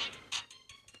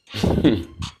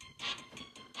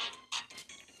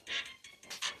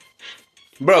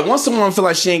 bro, once someone feel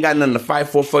like she ain't got nothing to fight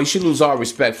for you, she lose all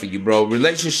respect for you, bro.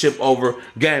 Relationship over,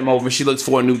 game over. She looks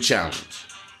for a new challenge.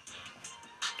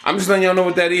 I'm just letting y'all know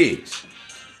what that is.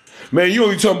 Man, you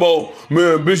only talking about,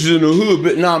 man, bitches in the hood.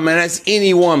 But nah, man, that's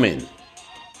any woman.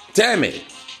 Damn it.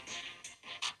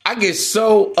 I get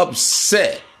so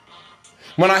upset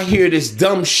when I hear this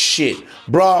dumb shit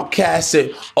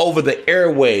broadcasted over the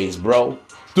airways, bro.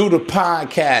 Through the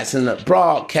podcast and the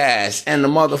broadcast and the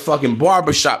motherfucking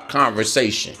barbershop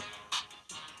conversation.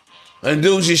 And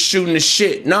dudes just shooting the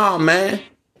shit. Nah, man.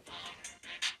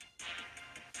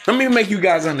 Let me make you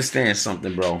guys understand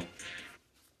something, bro.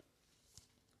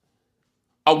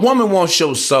 A woman wants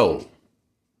your soul.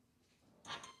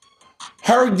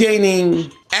 Her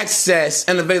gaining access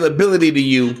and availability to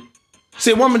you.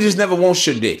 See, a woman just never wants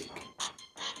your dick.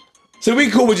 So we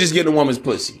cool with just getting a woman's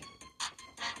pussy.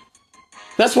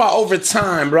 That's why over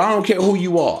time, bro, I don't care who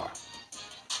you are.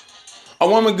 A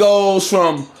woman goes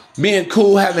from being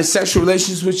cool, having sexual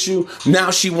relations with you.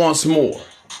 Now she wants more.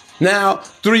 Now,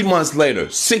 3 months later,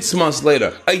 6 months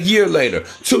later, a year later,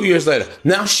 2 years later,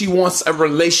 now she wants a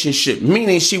relationship,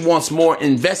 meaning she wants more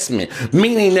investment,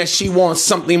 meaning that she wants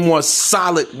something more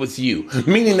solid with you,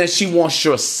 meaning that she wants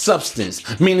your substance,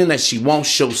 meaning that she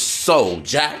wants your soul,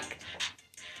 Jack.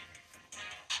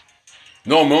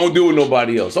 No, man, I don't deal with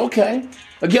nobody else. Okay.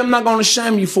 Again, I'm not going to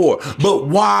shame you for it. But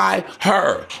why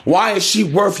her? Why is she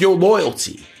worth your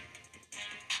loyalty?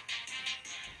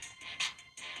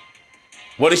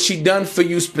 What has she done for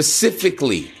you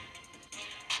specifically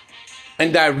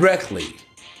and directly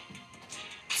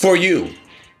for you?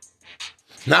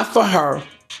 Not for her.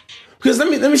 Because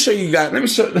let me show you guys.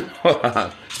 Speaking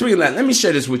of that, let me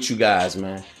share this with you guys,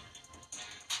 man.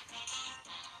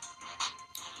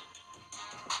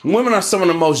 Women are some of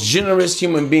the most generous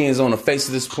human beings on the face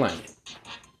of this planet.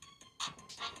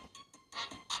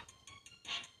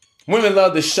 Women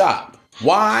love to shop.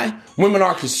 Why? Women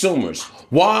are consumers.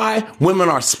 Why? Women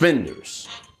are spenders.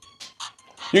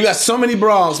 You got so many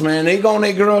bras, man. They go on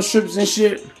their girl trips and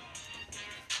shit.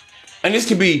 And this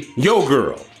could be your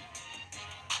girl.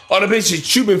 Or the bitch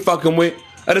that you been fucking with.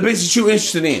 Or the bitch that you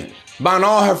interested in. Buying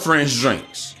all her friends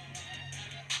drinks.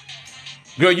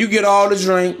 Girl, you get all the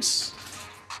drinks.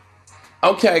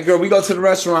 Okay, girl, we go to the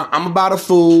restaurant. I'm about the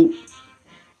food.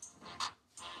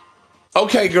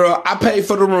 Okay, girl, I pay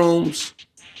for the rooms.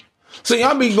 So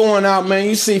y'all be going out, man.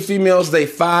 You see females, they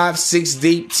 5, 6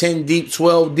 deep, 10 deep,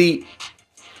 12 deep.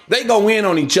 They go in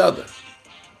on each other.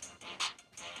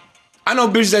 I know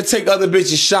bitches that take other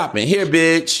bitches shopping. Here,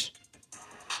 bitch.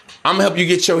 I'm gonna help you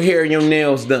get your hair and your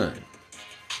nails done.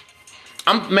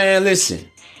 Man, listen.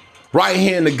 Right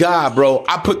hand to God, bro.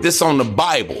 I put this on the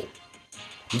Bible.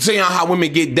 I'm telling you how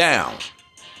women get down.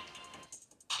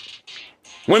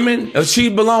 Women, if she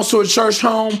belongs to a church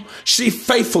home, she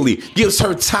faithfully gives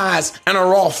her tithes and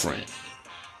her offering.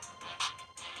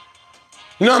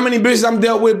 You know how many bitches I'm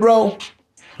dealt with, bro?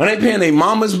 Are they paying their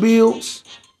mama's bills?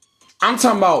 I'm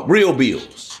talking about real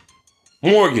bills.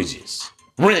 Mortgages,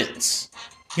 rents,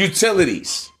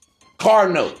 utilities, car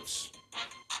notes.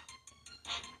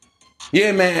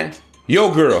 Yeah, man,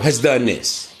 your girl has done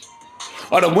this.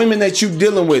 Or the women that you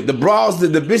dealing with, the bras, the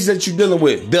bitches that you dealing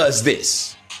with does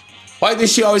this. Why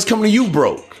does she always come to you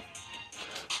broke?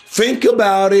 Think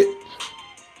about it.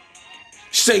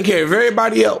 She's taking care of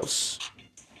everybody else.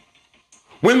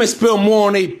 Women spend more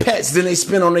on their pets than they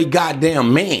spend on their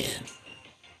goddamn man.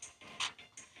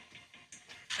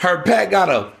 Her pet got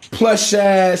a plush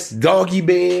ass doggy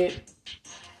bed,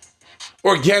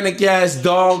 organic ass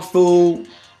dog food.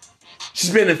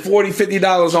 She's spending $40,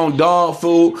 $50 on dog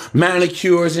food,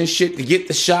 manicures and shit to get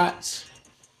the shots.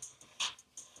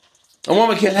 A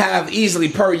woman can have easily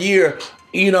per year,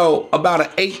 about an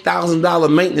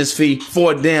 $8,000 maintenance fee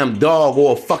for a damn dog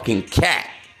or a fucking cat.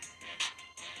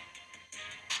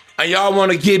 And y'all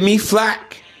want to give me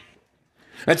flack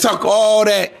and talk all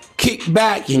that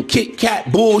kickback and Kit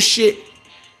Kat bullshit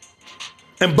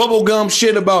and bubblegum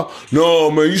shit about,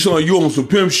 no, man, you sound like you on some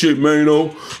pimp shit, man,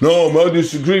 No, man, I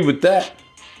disagree with that.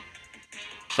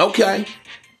 Okay.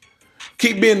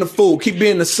 Keep being the fool. Keep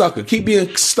being the sucker. Keep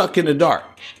being stuck in the dark.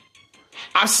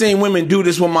 I've seen women do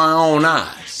this with my own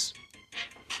eyes.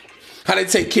 How they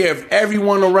take care of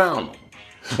everyone around them.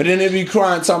 And then they be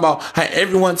crying, talking about how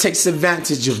everyone takes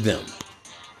advantage of them.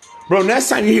 Bro, next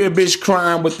time you hear a bitch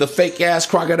crying with the fake ass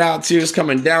crocodile tears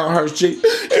coming down her cheek,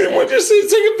 everyone just seems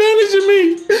to take advantage of me.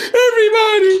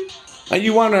 Everybody. And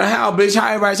you wonder how, bitch, how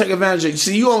everybody take advantage of you.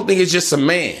 See, you don't think it's just a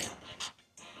man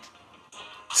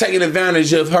taking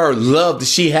advantage of her love that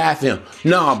she have him.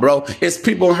 Nah, bro. It's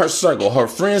people in her circle, her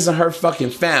friends and her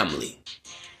fucking family.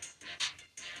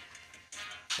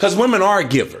 Because women are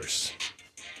givers.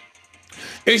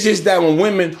 It's just that when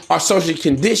women are socially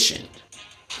conditioned,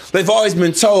 they've always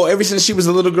been told ever since she was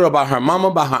a little girl by her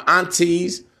mama, by her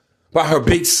aunties, by her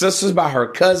big sisters, by her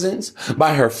cousins,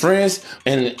 by her friends,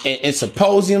 and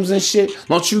symposiums and shit.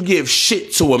 Don't you give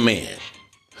shit to a man.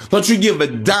 Don't you give a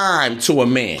dime to a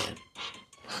man.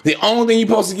 The only thing you're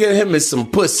supposed to get him is some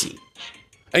pussy.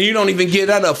 And you don't even get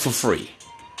that up for free.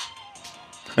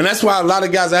 And that's why a lot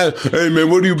of guys ask, hey man,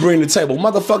 what do you bring to the table?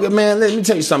 Motherfucker, man, let me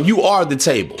tell you something. You are the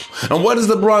table. And what does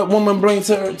the woman bring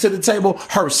to the table?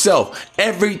 Herself.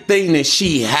 Everything that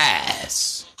she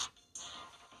has.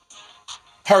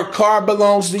 Her car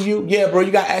belongs to you. Yeah, bro,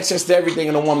 you got access to everything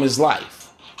in a woman's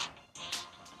life.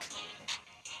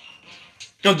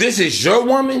 This is your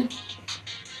woman?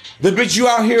 The bitch you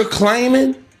out here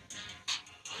claiming?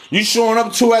 You showing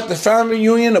up to at the family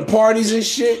reunion, the parties and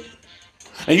shit?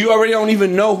 And you already don't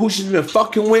even know who she's been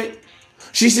fucking with?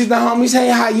 She sees the homies, hey,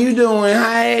 how you doing?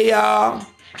 Hey, y'all.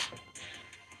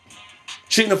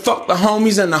 She done fuck the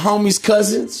homies and the homies'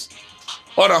 cousins?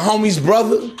 Or the homies'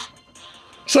 brother?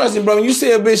 Trust me, bro, when you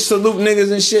see a bitch salute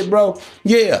niggas and shit, bro,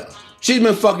 yeah. She's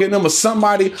been fucking them with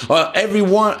somebody or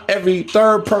every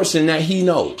third person that he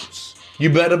knows.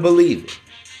 You better believe it.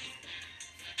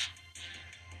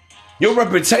 Your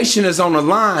reputation is on the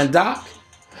line, Doc.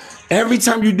 Every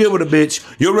time you deal with a bitch,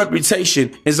 your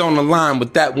reputation is on the line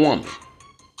with that woman.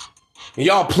 And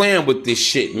y'all playing with this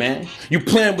shit, man. You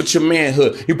playing with your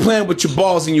manhood. You playing with your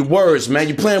balls and your words, man.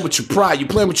 You playing with your pride. You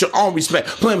playing with your own respect.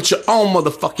 Playing with your own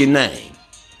motherfucking name.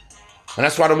 And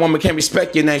that's why the woman can't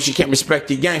respect your name. She can't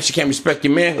respect your game. She can't respect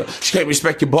your manhood. She can't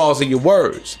respect your balls and your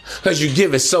words. Because you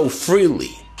give it so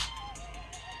freely.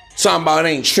 Something about it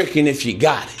ain't tricking if you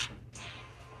got it.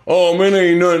 Oh, man,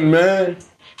 ain't nothing, man.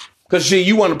 Because, shit,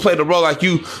 you want to play the role like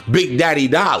you Big Daddy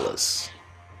Dollars.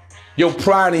 Your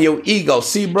pride and your ego.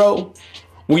 See, bro,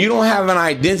 when you don't have an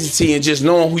identity and just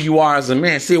knowing who you are as a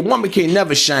man, see, a woman can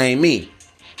never shame me.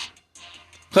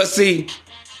 Because, see,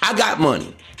 I got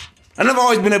money. And I've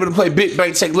always been able to play big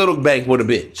bank, take little bank with a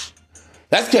bitch.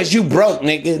 That's because you broke,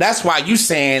 nigga. That's why you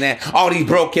saying that. All these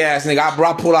broke ass nigga.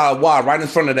 I pulled out a wad right in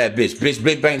front of that bitch. Bitch,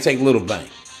 big bank, take little bank.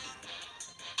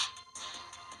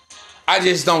 I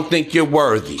just don't think you're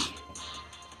worthy.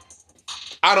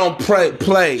 I don't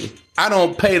I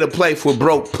don't pay to play for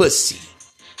broke pussy.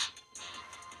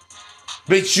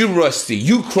 Bitch, you rusty,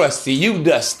 you crusty, you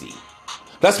dusty.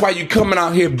 That's why you coming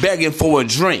out here begging for a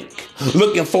drink,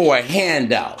 looking for a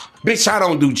handout. Bitch, I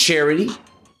don't do charity.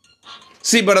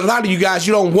 See, but a lot of you guys,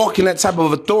 you don't walk in that type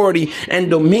of authority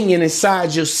and dominion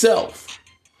inside yourself.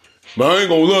 But I ain't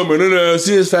gonna lie, man, that ass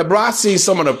is fat. Bro, I seen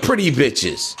some of the pretty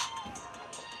bitches.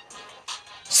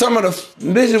 Some of the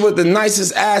bitches with the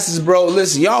nicest asses, bro.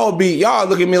 Listen, y'all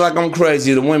look at me like I'm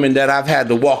crazy, the women that I've had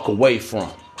to walk away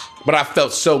from. But I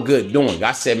felt so good doing it.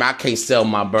 I said, man, I can't sell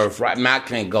my birthright. Man, I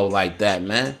can't go like that,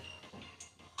 man.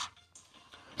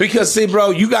 Because, see,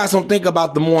 bro, you guys don't think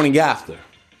about the morning after.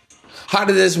 How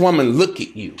did this woman look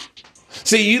at you?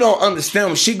 See, you don't understand.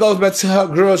 When she goes back to her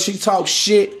girl, she talks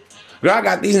shit. Girl, I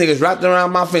got these niggas wrapped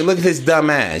around my face. Look at his dumb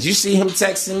ass. You see him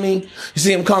texting me? You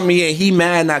see him calling me in? He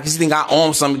mad now because he think I owe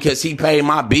him something because he paid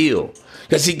my bill.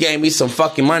 Because he gave me some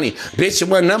fucking money. Bitch, it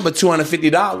was number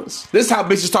 $250. This is how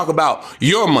bitches talk about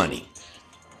your money.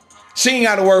 She ain't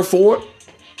got to work for it.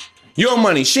 Your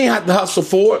money. She ain't have to hustle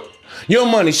for it. Your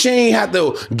money. She ain't have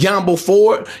to gamble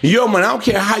for it. Your money. I don't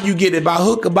care how you get it, by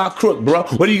hook or by crook, bro.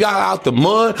 Whether you got it out the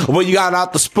mud, or whether you got it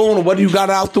out the spoon, or whether you got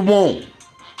it out the womb.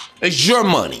 It's your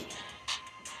money.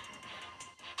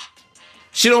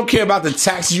 She don't care about the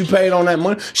taxes you paid on that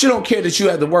money. She don't care that you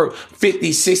had to work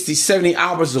 50, 60, 70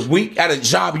 hours a week at a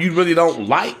job you really don't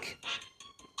like.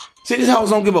 See, these hoes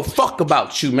don't give a fuck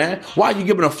about you, man. Why are you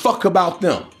giving a fuck about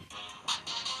them?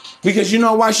 Because you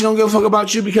know why she don't give a fuck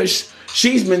about you? Because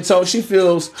she's been told she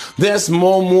feels there's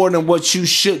more than what you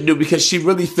should do, because she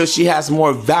really feels she has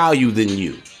more value than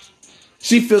you.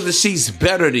 She feels that she's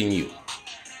better than you.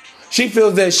 She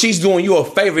feels that she's doing you a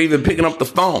favor even picking up the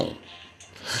phone.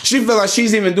 She feels like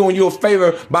she's even doing you a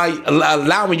favor by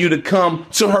allowing you to come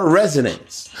to her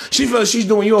residence. She feels she's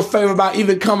doing you a favor by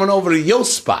even coming over to your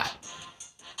spot.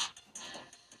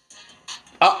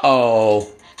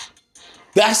 Uh-oh.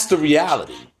 That's the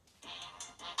reality.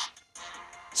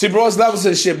 See, bro, it's levels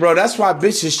of shit, bro. That's why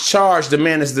bitches charge the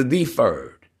man as the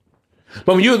deferred.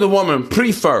 But when you're the woman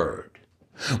preferred,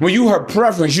 when you her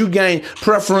preference, you gain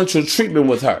preferential treatment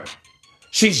with her.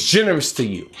 She's generous to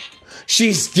you.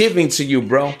 She's giving to you,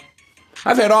 bro.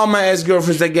 I've had all my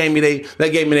ex-girlfriends that gave me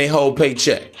their whole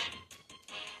paycheck.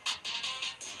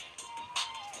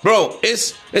 Bro,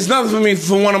 it's nothing for me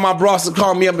for one of my bros to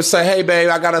call me up and say, hey, babe,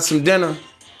 I got us some dinner.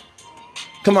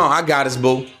 Come on, I got us,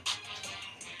 boo.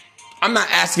 I'm not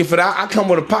asking for that. I come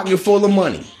with a pocket full of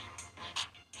money.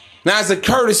 Now, as a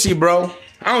courtesy, bro,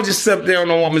 I don't just sit there on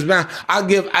a woman's back. I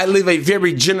leave a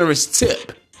very generous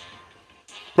tip.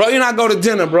 Bro, you not go to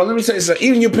dinner, bro. Let me tell you something.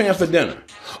 Even you're paying for dinner,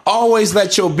 always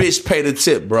let your bitch pay the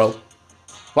tip, bro.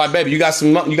 Like, baby, you got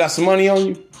some money on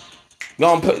you?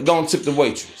 Go and tip the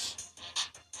waitress.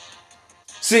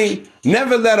 See,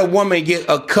 never let a woman get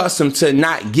accustomed to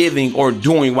not giving or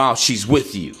doing while she's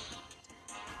with you.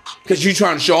 Because you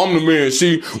trying to show I'm the man.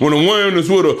 See, when a woman is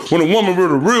with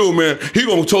a real man, he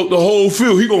gonna tote the whole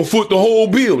field. He gonna foot the whole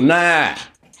bill. Nah.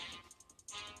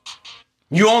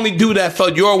 You only do that for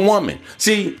your woman.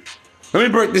 See, let me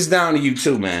break this down to you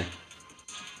too, man.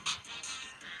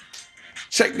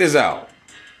 Check this out.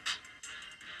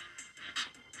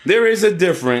 There is a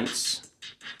difference.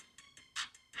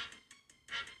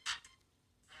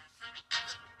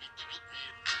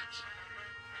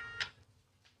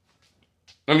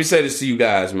 Let me say this to you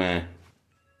guys, man.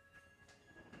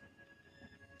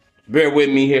 Bear with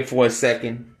me here for a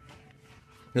second.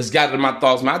 Let's gather my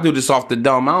thoughts, man. I do this off the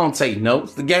dome. I don't take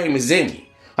notes. The game is in me.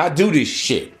 I do this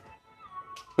shit.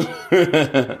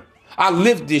 I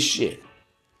live this shit.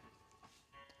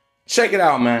 Check it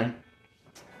out, man.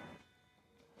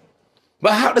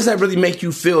 But how does that really make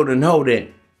you feel to know that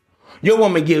your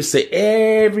woman gives to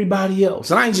everybody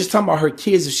else? And I ain't just talking about her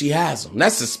kids if she has them.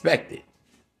 That's suspected.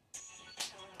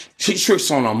 She tricks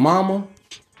on her mama.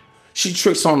 She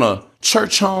tricks on a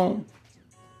church home.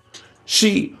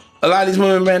 A lot of these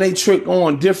women, man, they trick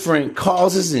on different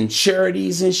causes and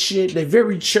charities and shit. They're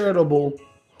very charitable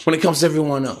when it comes to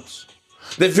everyone else.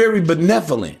 They're very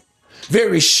benevolent,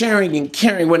 very sharing and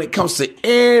caring when it comes to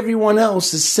everyone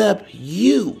else except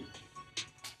you.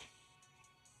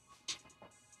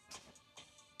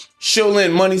 She'll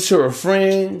lend money to her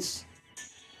friends.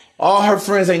 All her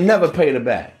friends ain't never paid her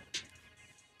back.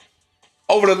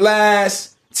 Over the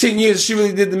last 10 years, she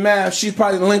really did the math. She's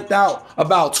probably lent out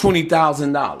about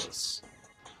 $20,000.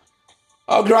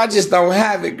 Oh, girl, I just don't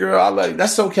have it, girl. I love you.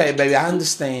 That's okay, baby. I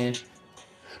understand.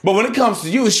 But when it comes to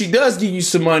you, if she does give you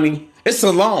some money, it's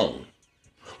a loan.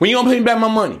 When you gonna pay me back my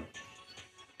money?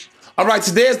 All right,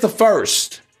 today is the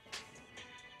 1st.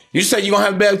 You say you gonna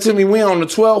have it back to me when on the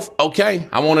 12th? Okay,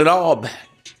 I want it all back.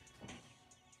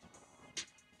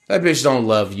 That bitch don't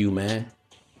love you, man.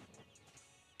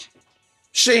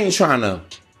 She ain't trying to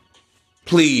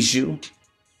please you.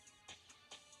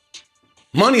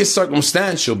 Money is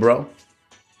circumstantial, bro.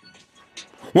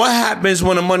 What happens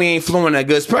when the money ain't flowing that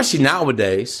good, especially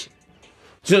nowadays?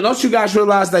 So don't you guys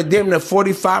realize that damn near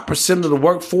 45% of the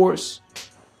workforce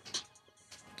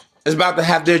is about to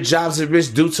have their jobs at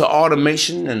risk due to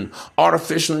automation and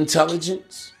artificial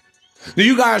intelligence? Do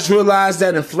you guys realize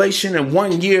that inflation in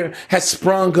 1 year has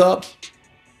sprung up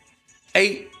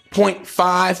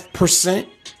 8.5%?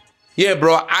 Yeah,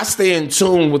 bro, I stay in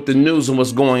tune with the news and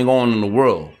what's going on in the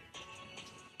world.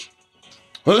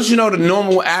 Well, don't you know the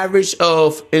normal average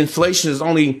of inflation is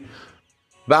only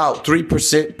about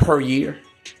 3% per year?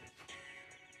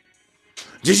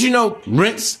 Did you know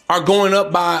rents are going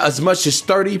up by as much as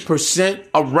 30%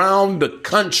 around the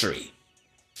country?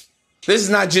 This is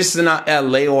not just in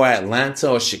LA or Atlanta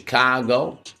or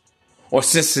Chicago or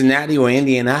Cincinnati or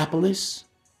Indianapolis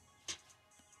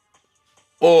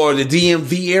or the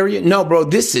DMV area. No, bro,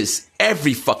 this is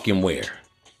every fucking where.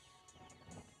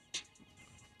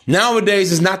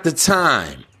 Nowadays is not the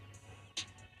time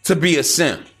to be a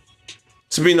simp,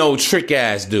 to be no trick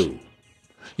ass dude.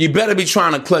 You better be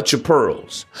trying to clutch your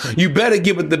pearls. You better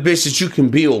give it the bitch that you can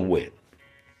build with.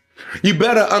 You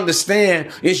better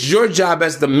understand it's your job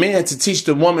as the man to teach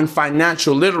the woman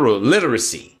financial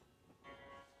literacy.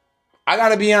 I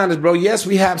gotta be honest, bro. Yes,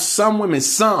 we have some women,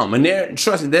 and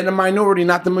trust me, they're the minority,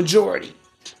 not the majority.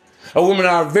 Women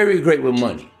are very great with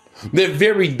money. They're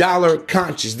very dollar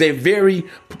conscious. They're very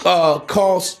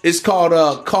cost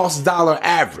dollar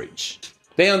average.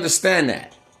 They understand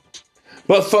that.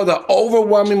 But for the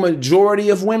overwhelming majority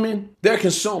of women, they're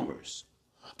consumers.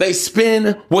 They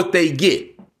spend what they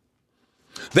get.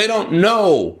 They don't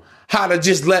know how to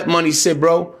just let money sit,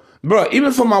 bro. Bro,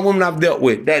 even for my women I've dealt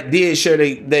with that did share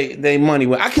they money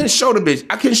with, I can show the bitch.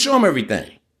 I can show them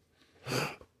everything.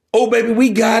 Oh, baby, we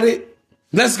got it.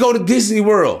 Let's go to Disney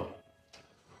World.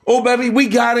 Oh, baby, we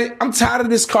got it. I'm tired of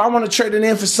this car. I want to trade it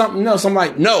in for something else. I'm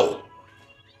like, no.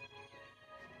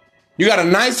 You got a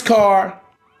nice car.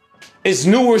 It's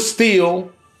newer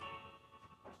steel.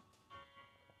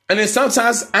 And then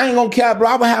sometimes I ain't gonna care, bro.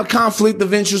 I would have conflict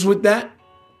of interest with that.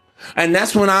 And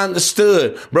that's when I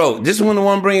understood, bro, this is when the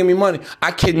one bringing me money.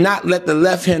 I cannot let the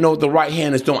left hand know what the right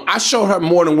hand is doing. I showed her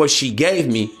more than what she gave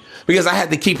me because I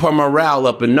had to keep her morale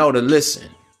up and know to listen.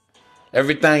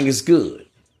 Everything is good.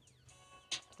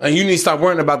 And you need to stop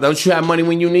worrying about that. Don't you have money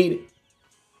when you need it?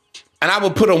 And I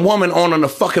would put a woman on the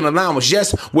fucking allowance,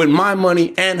 yes, with my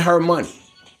money and her money.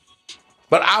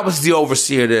 But I was the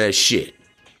overseer of that shit.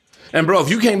 And bro, if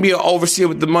you can't be an overseer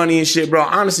with the money and shit, bro,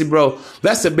 honestly, bro,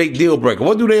 that's a big deal breaker.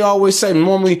 What do they always say?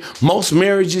 Normally, most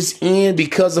marriages end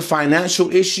because of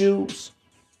financial issues.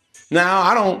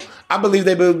 Now, I believe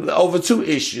they be over two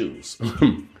issues.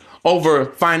 Over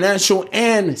financial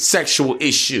and sexual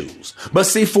issues. But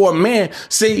see, for a man,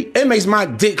 it makes my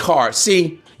dick hard.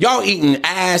 See, y'all eating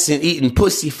ass and eating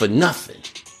pussy for nothing.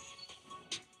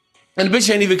 And the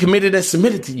bitch ain't even committed and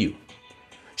submitted to you.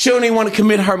 She don't even want to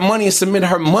commit her money and submit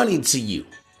her money to you.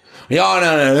 Y'all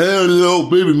down there, hello,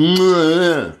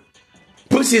 baby.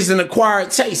 Pussy is an acquired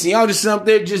taste. And y'all just up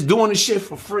there just doing the shit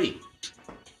for free.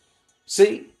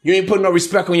 See? You ain't putting no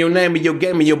respect on your name and your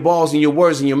game and your balls and your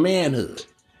words and your manhood.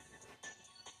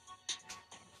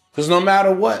 Because no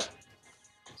matter what,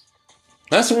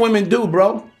 that's what women do,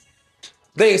 bro.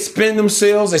 They spend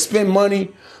themselves, they spend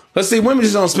money. Let's see, women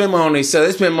just don't spend money on themselves.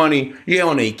 They spend money,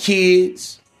 on their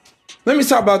kids. Let me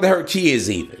talk about her kids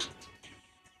even.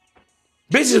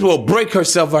 Bitches will break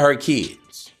herself for her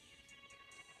kids.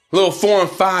 Little 4 and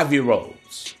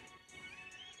 5-year-olds.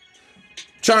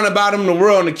 Trying to buy them the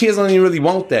world and the kids don't even really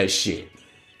want that shit.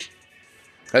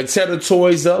 They tear the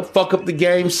toys up, fuck up the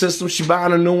game system. She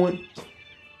buying a new one.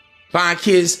 Buying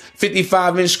kids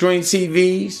 55-inch screen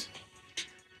TVs.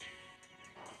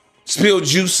 Spill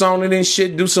juice on it and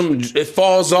shit. It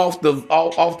falls off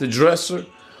the dresser.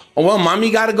 Oh, well, mommy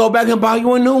got to go back and buy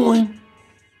you a new one.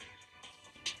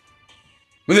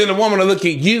 But then the woman will look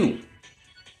at you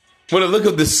with a look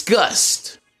of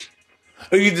disgust.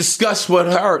 Or you discuss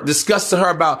to her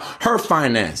about her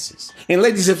finances. And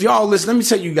ladies, if y'all listen, let me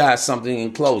tell you guys something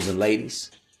in closing,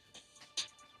 ladies.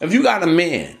 If you got a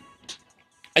man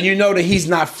and you know that he's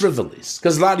not frivolous,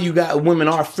 because a lot of you women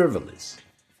are frivolous.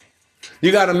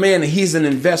 You got a man and he's an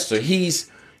investor. He's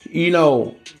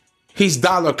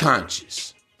dollar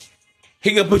conscious.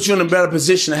 He can put you in a better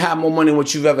position to have more money than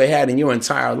what you've ever had in your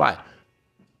entire life.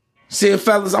 See,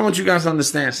 fellas, I want you guys to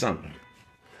understand something.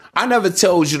 I never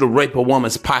told you to rape a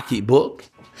woman's pocketbook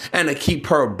and to keep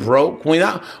her broke.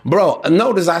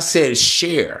 Notice I said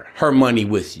share her money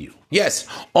with you. Yes,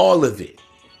 all of it.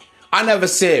 I never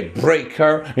said break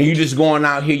her and you just going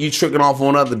out here, you tricking off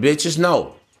on other bitches.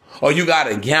 No. Or you got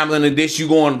a gambling addiction, you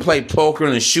going to play poker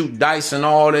and shoot dice and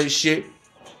all that shit.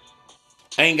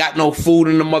 Ain't got no food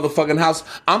in the motherfucking house.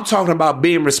 I'm talking about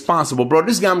being responsible, bro.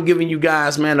 This guy I'm giving you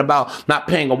guys, man, about not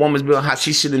paying a woman's bill, how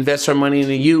she should invest her money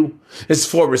into you. It's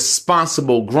for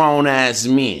responsible grown-ass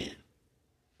men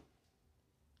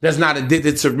that's not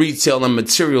addicted to retail and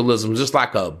materialism just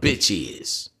like a bitch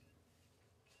is.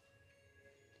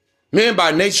 Men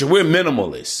by nature, we're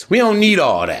minimalists. We don't need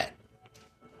all that.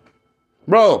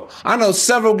 Bro, I know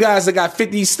several guys that got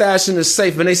 50 stashed in the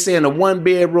safe and they stay in a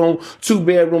 1-bedroom,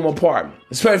 2-bedroom apartment.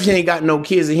 Especially if he ain't got no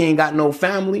kids and he ain't got no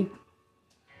family.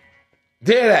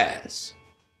 Dead ass.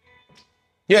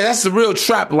 Yeah, that's the real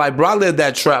trap life, bro. I live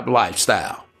that trap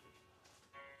lifestyle.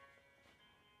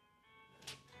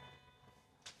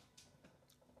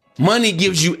 Money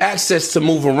gives you access to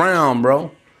move around,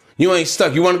 bro. You ain't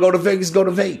stuck. You want to go to Vegas? Go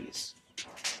to Vegas.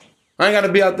 I ain't got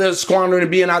to be out there squandering and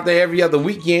being out there every other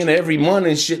weekend or every month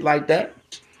and shit like that.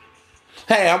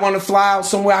 Hey, I want to fly out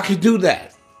somewhere. I could do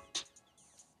that.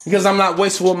 Because I'm not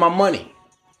wasteful with my money.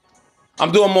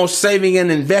 I'm doing more saving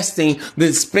and investing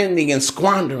than spending and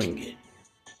squandering it.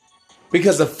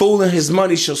 Because a fool and his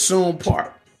money shall soon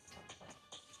part.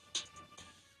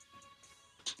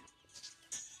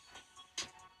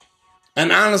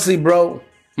 And honestly, bro,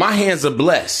 my hands are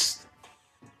blessed.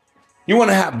 You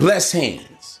want to have blessed hands.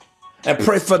 And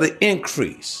pray for the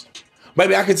increase.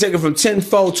 Baby, I can take it from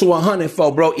 10-fold to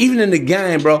 100-fold, bro. Even in the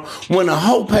game, bro, when a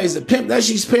hoe pays a pimp, that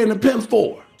she's paying the pimp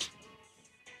for.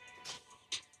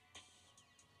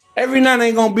 Every night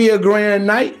ain't gonna be a grand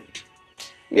night.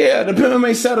 Yeah, the pimp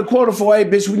may set a quota for, hey,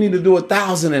 bitch, we need to do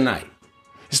 1,000 a night.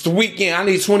 It's the weekend. I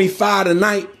need 25 a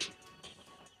night.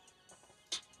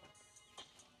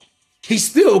 He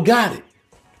still got it.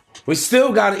 We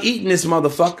still got to eat in this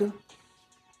motherfucker.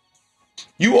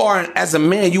 You are, as a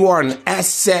man, you are an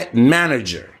asset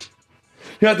manager.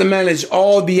 You have to manage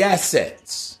all the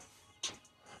assets.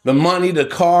 The money, the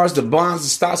cars, the bonds, the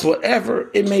stocks,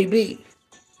 whatever it may be.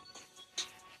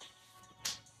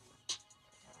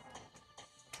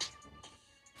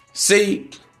 See,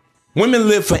 women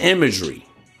live for imagery.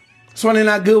 That's why they're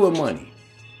not good with money.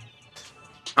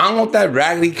 I don't want that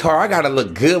raggedy car. I got to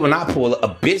look good when I pull up.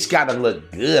 A bitch got to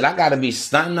look good. I got to be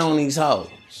stunting on these hoes.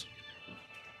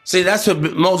 See, that's what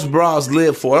most bras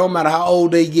live for. It don't matter how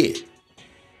old they get.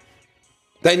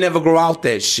 They never grow out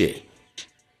that shit.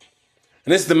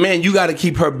 And it's the man, you got to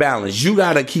keep her balanced. You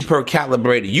got to keep her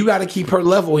calibrated. You got to keep her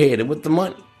level-headed with the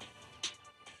money.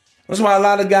 That's why a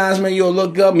lot of guys, man, you'll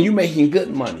look up and you making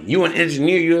good money. You an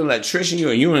engineer, you're an electrician,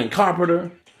 you're a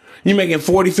carpenter. You making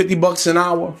 40, 50 bucks an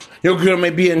hour. Your girl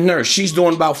may be a nurse. She's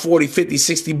doing about 40, 50,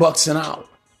 60 bucks an hour.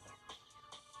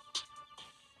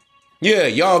 Yeah,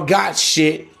 y'all got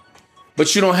shit.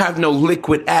 But you don't have no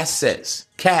liquid assets,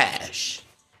 cash.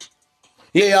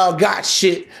 Yeah, y'all got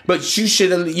shit, but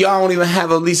y'all don't even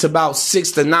have at least about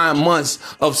 6 to 9 months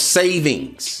of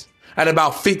savings at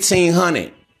about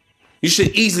 $1,500. You should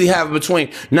easily have between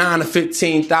 $9,000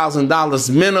 to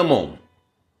 $15,000 minimum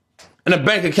in a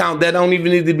bank account that don't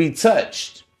even need to be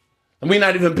touched. And we're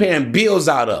not even paying bills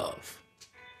out of.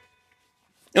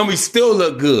 And we still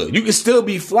look good. You can still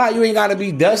be fly. You ain't got to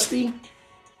be dusty.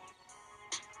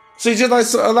 See, just like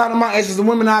a lot of my exes, the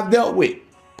women I've dealt with.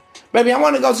 Baby, I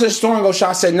want to go to the store and go shop.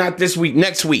 I said, not this week,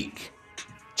 next week.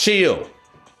 Chill.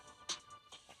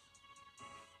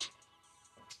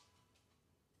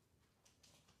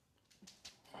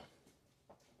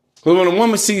 But when a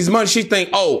woman sees money, she think,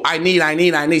 oh, I need.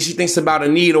 She thinks about a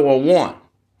need or a want.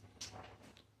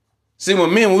 See,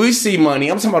 when we see money,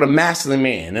 I'm talking about a masculine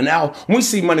man. And now when we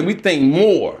see money, we think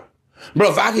more.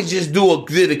 Bro, if I could just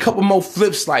did a couple more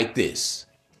flips like this.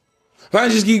 If I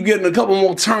just keep getting a couple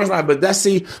more turns like, but that's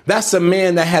a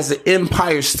man that has an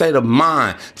empire state of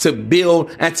mind to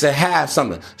build and to have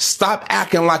something. Stop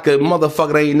acting like a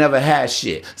motherfucker that ain't never had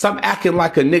shit. Stop acting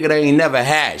like a nigga that ain't never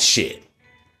had shit.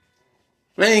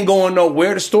 They ain't going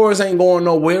nowhere. The stores ain't going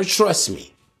nowhere. Trust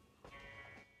me.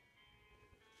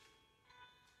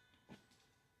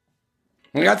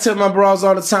 Like I tell my bros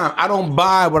all the time, I don't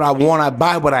buy what I want. I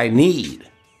buy what I need.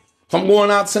 If I'm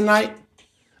going out tonight,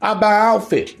 I buy an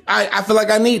outfit. I feel like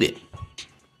I need it. You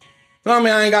know what I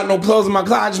mean? I ain't got no clothes in my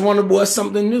closet. I just want to wear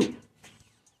something new.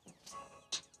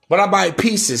 But I buy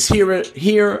pieces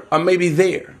here or maybe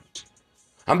there.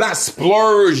 I'm not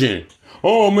splurging.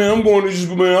 Oh, man,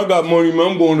 I got money,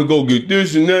 man. I'm going to go get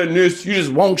this and that and this. You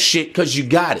just want shit because you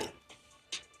got it.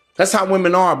 That's how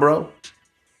women are, bro.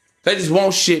 They just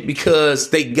want shit because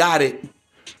they got it.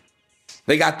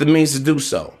 They got the means to do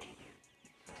so.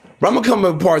 Bro, I'm going to come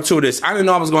with part 2 of this. I didn't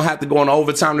know I was going to have to go on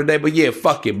overtime today, but yeah,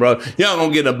 fuck it, bro. Y'all going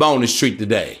to get a bonus treat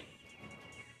today.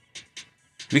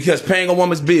 Because paying a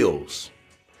woman's bills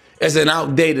is an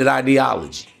outdated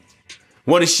ideology.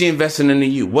 What is she investing into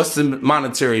you? What's the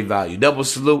monetary value? Double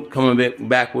salute, coming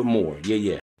back with more.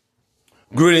 Yeah.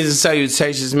 Greetings and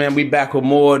salutations, man. We back with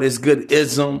more of this good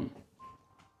ism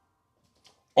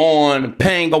on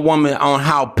paying a woman, on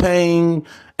how paying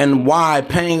and why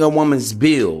paying a woman's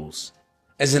bills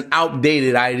is an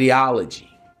outdated ideology.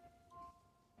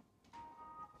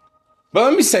 But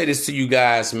let me say this to you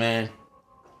guys, man.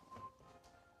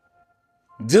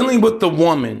 Dealing with the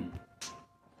woman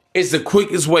is the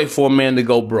quickest way for a man to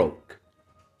go broke.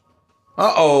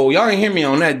 Uh-oh, y'all didn't hear me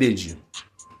on that, did you?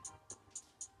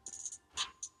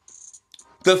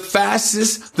 The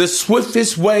fastest, the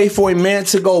swiftest way for a man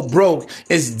to go broke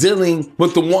is dealing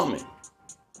with the woman.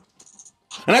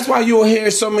 And that's why you'll hear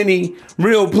so many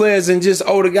real players and just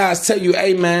older guys tell you,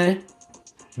 hey, man,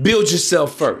 build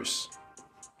yourself first.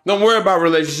 Don't worry about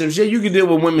relationships. Yeah, you can deal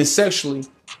with women sexually.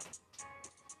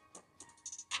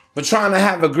 But trying to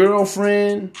have a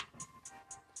girlfriend,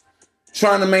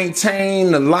 trying to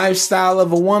maintain the lifestyle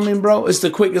of a woman, bro, it's the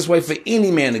quickest way for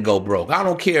any man to go broke. I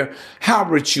don't care how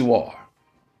rich you are,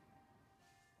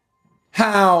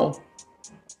 how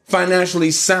financially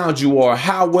sound you are,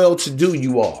 how well-to-do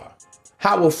you are,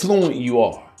 how affluent you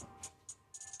are.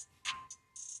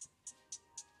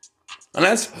 And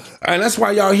that's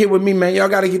why y'all here with me, man. Y'all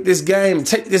got to get this game.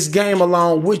 Take this game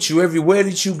along with you everywhere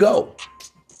that you go.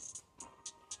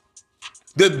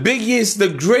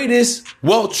 The greatest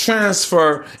wealth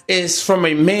transfer is from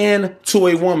a man to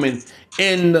a woman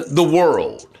in the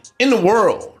world. In the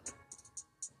world.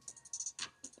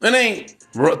 It ain't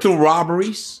through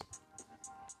robberies.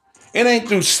 It ain't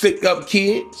through stick-up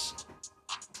kids.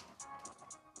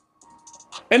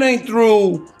 It ain't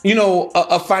through,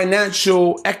 a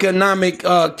financial, economic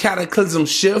cataclysm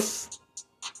shift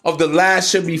of the last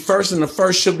should be first and the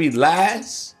first should be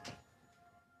last.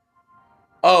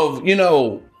 Of,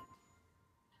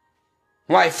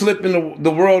 like flipping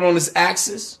the world on its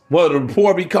axis. Whether the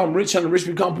poor become rich and the rich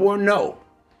become poor? No.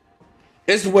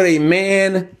 It's with a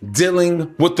man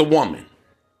dealing with the woman.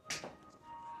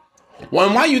 Well,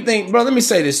 and why you think, bro, let me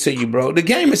say this to you, bro. The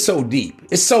game is so deep.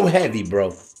 It's so heavy,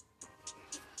 bro.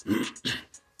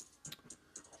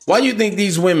 Why you think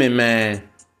these women, man,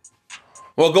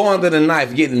 will go under the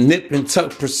knife getting nip and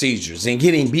tuck procedures and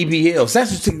getting BBLs?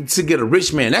 That's to get a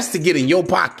rich man. That's to get in your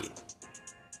pocket.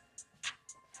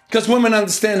 Because women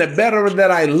understand that better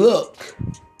that I look,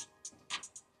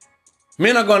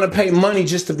 men are going to pay money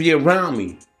just to be around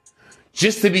me,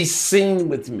 just to be seen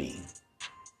with me,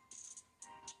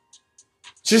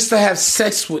 just to have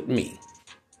sex with me.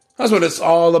 That's what it's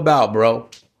all about, bro.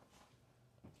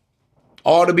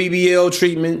 All the BBL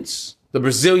treatments, the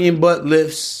Brazilian butt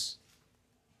lifts,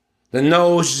 the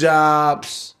nose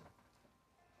jobs,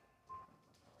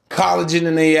 collagen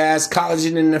in their ass,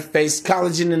 collagen in their face,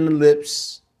 collagen in the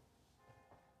lips.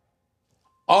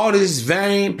 All these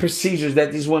vain procedures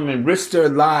that these women risk their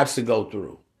lives to go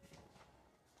through.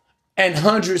 And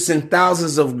hundreds and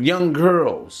thousands of young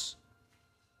girls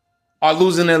are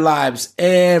losing their lives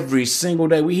every single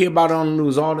day. We hear about it on the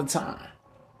news all the time.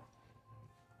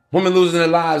 Women losing their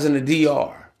lives in the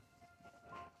DR,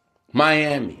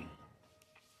 Miami,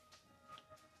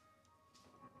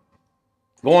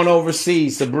 going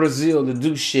overseas to Brazil to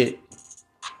do shit,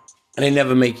 and they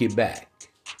never make it back.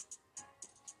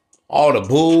 All the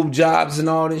boob jobs and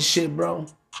all this shit, bro.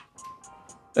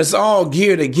 It's all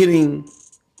geared at getting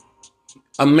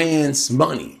a man's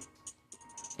money,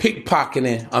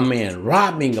 pickpocketing a man,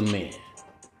 robbing a man.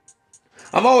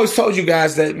 I've always told you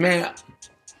guys that, man,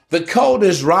 the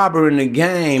coldest robber in the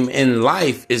game in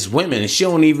life is women, and she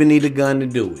don't even need a gun to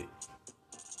do it.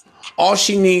 All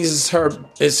she needs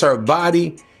is her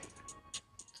body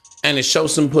and to show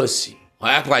some pussy. Or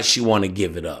act like she want to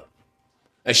give it up.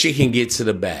 And she can get to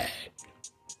the bag.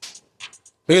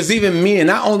 Because even men,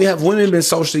 not only have women been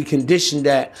socially conditioned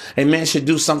that a man should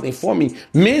do something for me,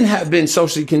 men have been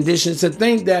socially conditioned to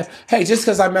think that, hey, just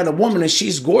because I met a woman and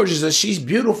she's gorgeous or she's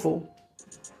beautiful,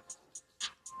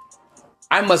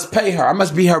 I must pay her. I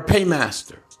must be her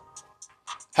paymaster.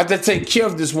 Have to take care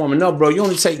of this woman. No, bro, you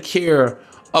only take care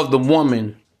of the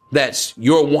woman that's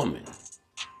your woman.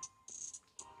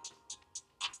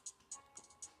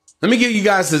 Let me give you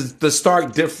guys the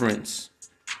stark difference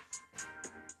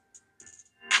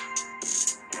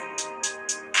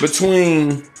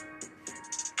between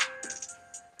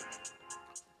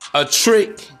a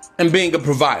trick and being a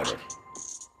provider.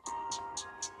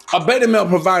 A beta male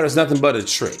provider is nothing but a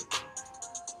trick.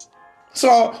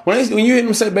 So when you hear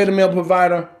them say beta male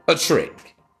provider, a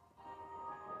trick.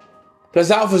 Because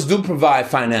alphas do provide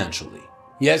financially.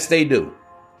 Yes, they do.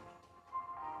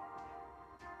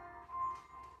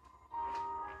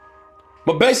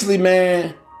 But basically,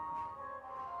 man,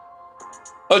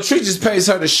 a trick just pays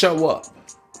her to show up.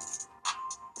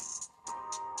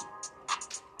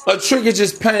 A trick is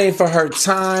just paying for her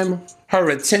time, her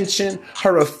attention,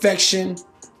 her affection,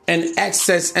 and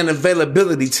access and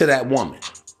availability to that woman.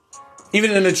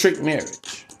 Even in a trick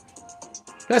marriage.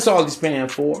 That's all he's paying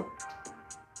for.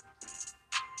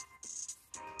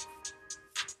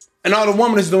 And all the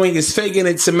woman is doing is faking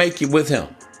it to make it with him.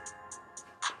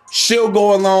 She'll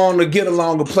go along to get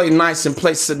along and play nice and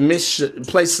play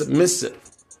submissive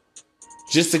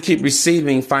just to keep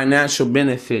receiving financial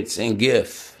benefits and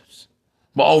gifts.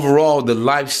 But overall, the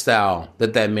lifestyle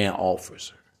that man offers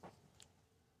her.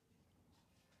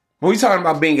 When we're talking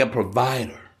about being a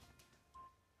provider,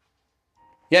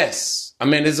 yes, a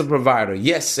man is a provider.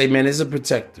 Yes, a man is a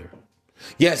protector.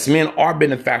 Yes, men are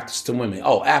benefactors to women.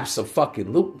 Oh,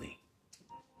 abso-fucking-lutely.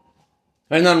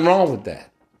 There's nothing wrong with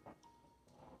that.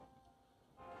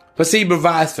 But see, he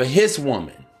provides for his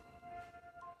woman.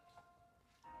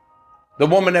 The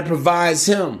woman that provides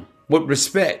him with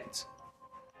respect.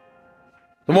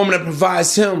 The woman that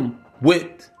provides him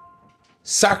with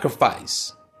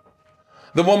sacrifice.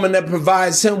 The woman that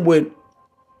provides him with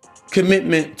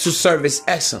commitment to service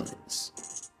excellence.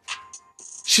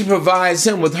 She provides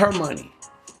him with her money.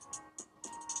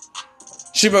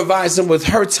 She provides him with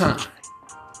her time.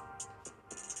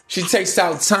 She takes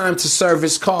out time to serve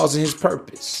his cause and his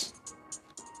purpose.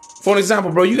 For an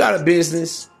example, bro, you got a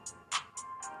business.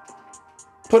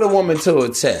 Put a woman to a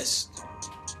test.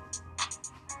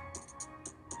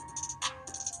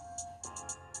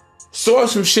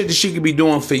 Source some shit that she could be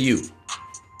doing for you.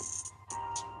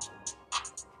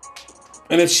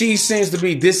 And if she seems to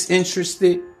be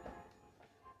disinterested,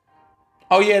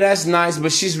 oh yeah, that's nice,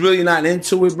 but she's really not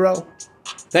into it, bro.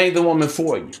 That ain't the woman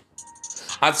for you.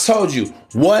 I told you,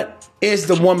 what is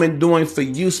the woman doing for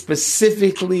you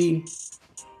specifically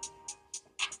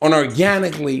and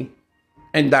organically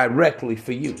and directly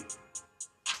for you?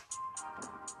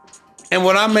 And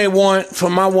what I may want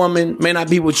from my woman may not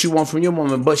be what you want from your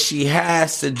woman, but she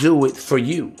has to do it for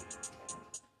you.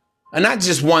 And not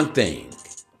just one thing.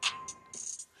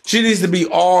 She needs to be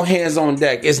all hands on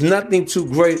deck. It's nothing too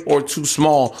great or too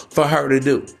small for her to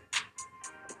do.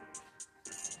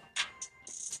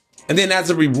 And then as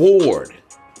a reward,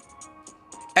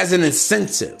 as an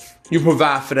incentive, you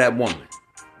provide for that woman.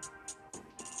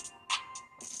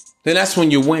 Then that's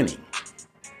when you're winning.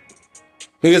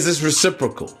 Because it's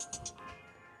reciprocal.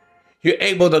 You're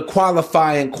able to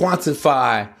qualify and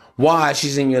quantify why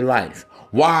she's in your life.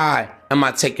 Why am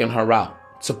I taking her out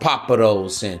to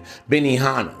Papados and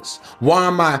Benihanas? Why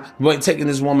am I taking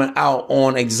this woman out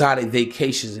on exotic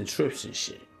vacations and trips and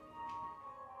shit?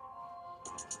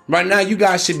 Right now, you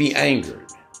guys should be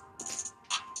angered.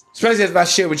 Especially if I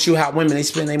share with you how women, they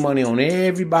spend their money on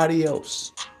everybody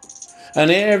else. And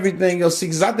everything else. See,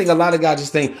 because I think a lot of guys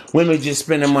just think women just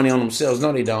spend their money on themselves.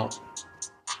 No, they don't.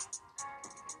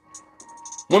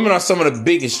 Women are some of the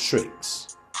biggest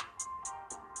tricks.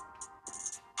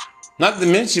 Not to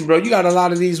mention, bro, you got a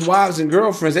lot of these wives and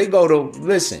girlfriends. They go to,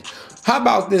 listen, how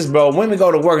about this, bro? Women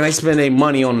go to work and they spend their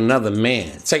money on another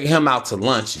man. Taking him out to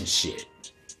lunch and shit.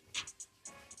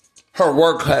 Her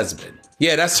work husband.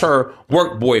 Yeah, that's her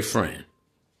work boyfriend.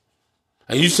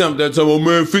 And you something that talking about,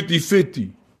 man,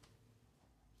 50-50.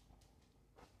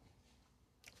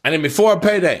 And then before a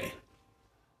payday,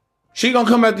 she gonna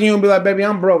come back to you and be like, baby,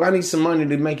 I'm broke. I need some money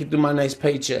to make it through my next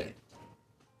paycheck.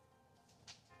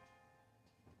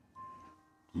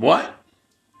 What?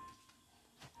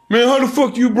 Man, how the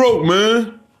fuck you broke,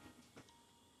 man?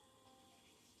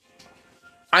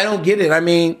 I don't get it. I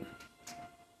mean,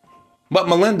 but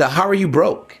Melinda, how are you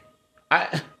broke?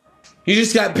 You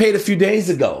just got paid a few days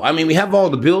ago. I mean, we have all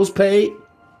the bills paid.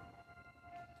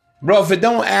 Bro, if it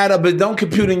don't add up, it don't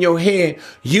compute in your head,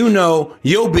 you know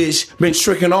your bitch been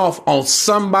tricking off on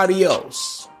somebody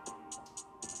else.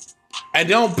 And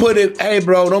don't put it, hey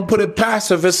bro, don't put it past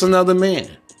her if it's another man.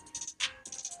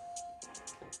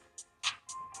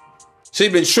 She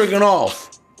been tricking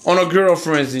off on her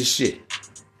girlfriends and shit.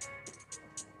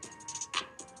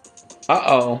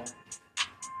 Uh-oh.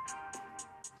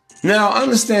 Now,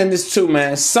 understand this too,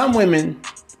 man. Some women,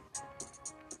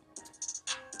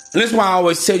 and that's why I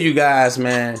always tell you guys,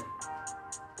 man,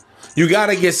 you got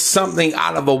to get something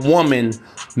out of a woman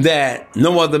that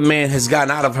no other man has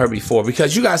gotten out of her before.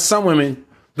 Because you got some women,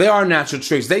 they are natural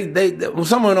tricks. Some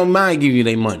women don't mind giving you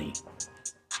their money.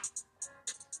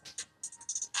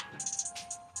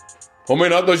 Oh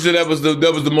man, I thought you said that was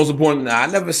the most important. Nah, I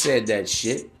never said that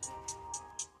shit.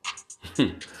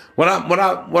 What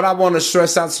I want to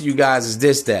stress out to you guys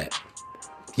is that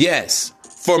yes,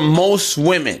 for most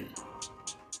women,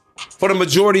 for the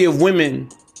majority of women,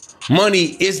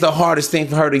 money is the hardest thing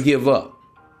for her to give up.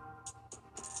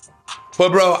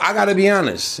 But bro, I gotta be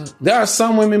honest. There are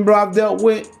some women, bro, I've dealt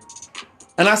with,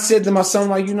 and I said to myself,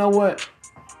 like, you know what?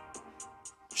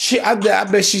 I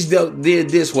bet she's did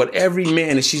this with every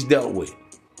man that she's dealt with.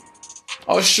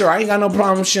 Oh, sure, I ain't got no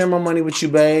problem sharing my money with you,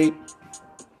 babe.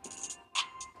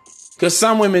 Because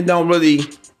some women don't really, I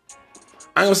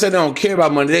ain't gonna say they don't care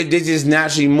about money. They're just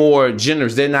naturally more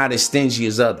generous. They're not as stingy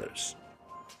as others.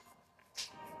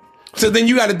 So then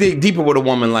you got to dig deeper with a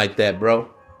woman like that, bro.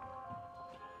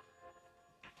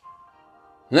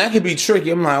 And that could be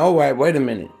tricky. I'm like, all right, wait a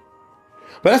minute.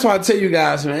 But that's why I tell you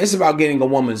guys, man, it's about getting a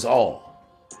woman's all.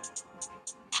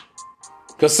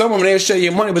 Because some women, they'll share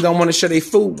your money, but don't want to share their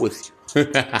food with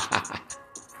you.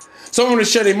 Some women will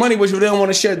share their money with you, but they don't want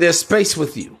to share their space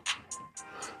with you.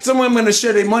 Some women will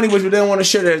share their money with you, but they don't want to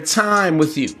share their time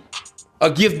with you.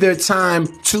 Or give their time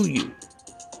to you.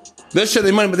 They'll share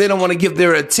their money, but they don't want to give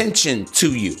their attention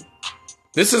to you.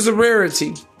 This is a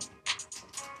rarity.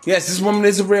 Yes, this woman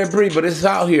is a rare breed, but it's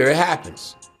out here. It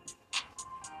happens.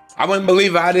 I wouldn't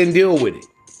believe it. I didn't deal with it.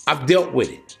 I've dealt with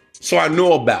it. So I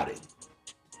know about it.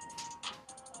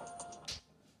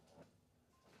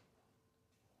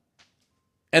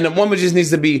 And the woman just needs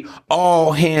to be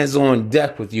all hands on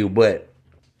deck with you. But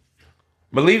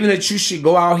believing that you should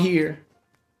go out here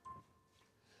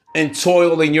and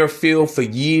toil in your field for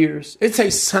years, it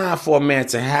takes time for a man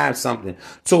to have something,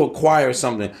 to acquire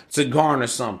something, to garner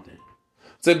something,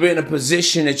 to be in a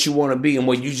position that you want to be in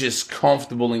where you're just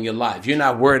comfortable in your life. You're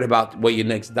not worried about where your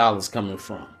next dollar's coming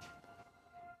from.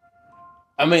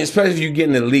 I mean, especially if you're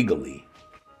getting it legally.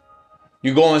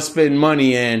 You go and spend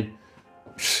money and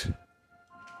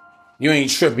you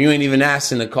ain't tripping. You ain't even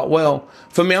asking the cost. Well,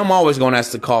 for me, I'm always going to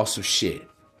ask the cost of shit.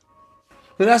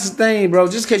 But that's the thing, bro.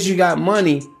 Just because you got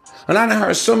money, and I done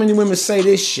heard so many women say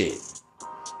this shit.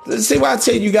 See why I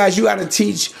tell you guys, you got to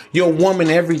teach your woman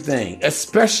everything,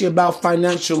 especially about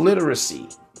financial literacy.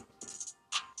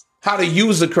 How to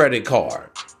use a credit card.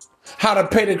 How to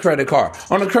pay the credit card.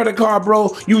 On a credit card,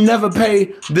 bro, you never pay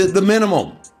the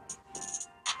minimum.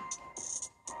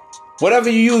 Whatever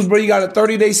you use, bro, you got a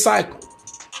 30-day cycle.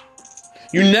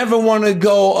 You never want to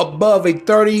go above a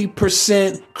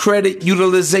 30% credit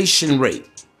utilization rate.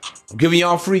 I'm giving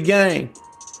y'all free game.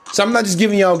 So I'm not just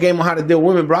giving y'all a game on how to deal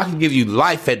with women, bro. I can give you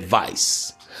life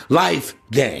advice. Life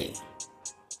game.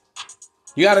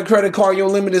 You got a credit card, your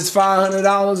limit is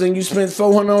 $500 and you spend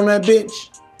 $400 on that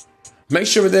bitch. Make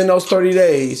sure within those 30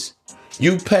 days,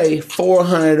 you pay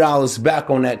 $400 back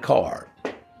on that card.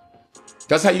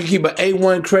 That's how you keep an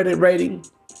A1 credit rating.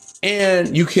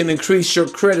 And you can increase your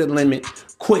credit limit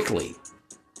quickly.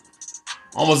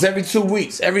 Almost every 2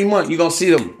 weeks, every month, you're going to see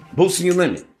them boosting your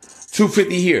limit.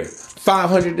 $250 here,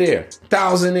 $500 there,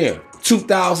 $1,000 there,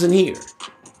 $2,000 here.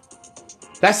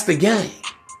 That's the game.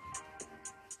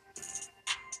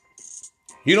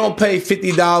 You don't pay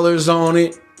 $50 on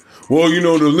it. Well, you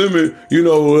know, the limit,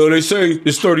 they say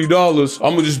it's $30.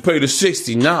 I'm going to just pay the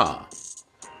 $60. Nah.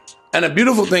 And the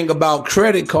beautiful thing about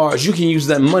credit cards, you can use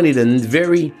that money the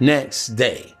very next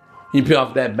day. You pay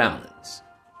off that balance.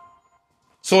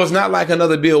 So it's not like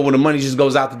another bill where the money just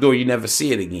goes out the door. You never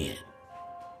see it again.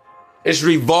 It's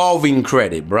revolving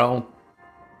credit, bro.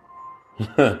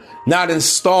 Not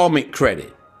installment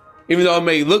credit. Even though it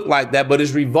may look like that, but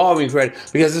it's revolving credit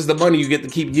because it's the money you get to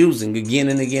keep using again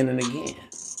and again and again.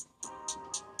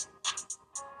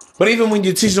 But even when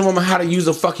you teach a woman how to use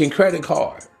a fucking credit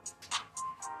card,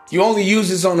 you only use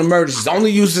this on emergencies.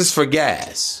 Only use this for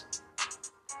gas.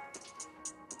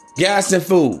 Gas and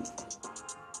food.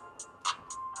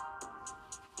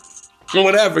 Or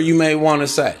whatever you may want to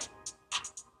say.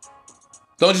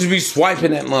 Don't just be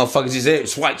swiping that motherfucker. Just say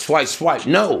swipe, swipe, swipe.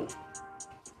 No.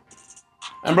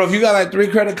 And bro, if you got like 3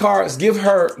 credit cards, give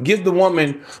the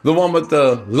woman the one with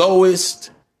the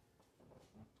lowest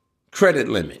credit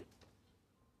limit.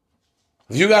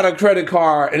 If you got a credit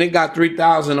card and it got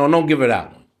 3,000 on, don't give it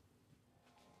out.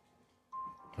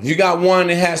 If you got one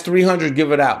that has 300,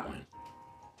 give it out one.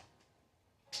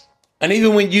 And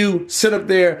even when you sit up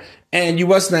there and you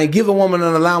give a woman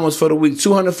an allowance for the week,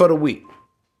 $200 for the week.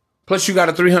 Plus you got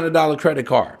a $300 credit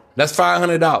card. That's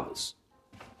 $500.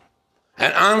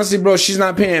 And honestly, bro, she's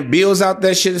not paying bills out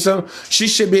that shit or something. She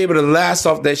should be able to last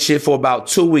off that shit for about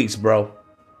 2 weeks, bro.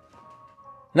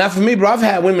 Now for me, bro, I've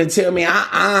had women tell me,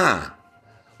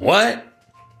 what?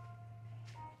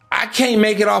 I can't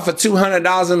make it off of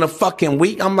 $200 in a fucking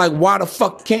week. I'm like, why the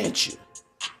fuck can't you?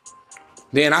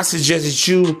 then I suggest that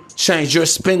you change your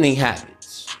spending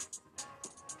habits.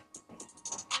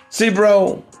 See,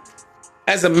 bro,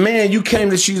 as a man, you came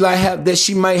that that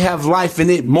she might have life in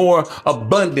it more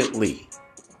abundantly.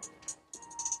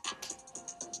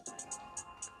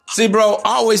 See, bro,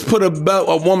 I always put a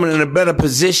woman in a better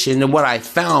position than what I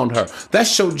found her.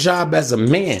 That's your job as a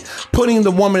man, putting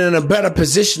the woman in a better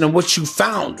position than what you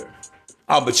found her.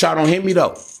 Oh, but y'all don't hit me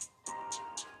though.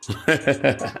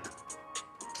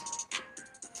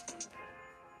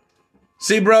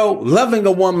 See, bro, loving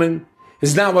a woman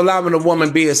is not allowing a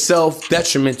woman be a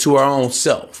self-detriment to her own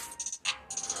self.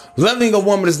 Loving a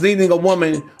woman is leading a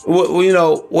woman,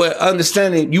 with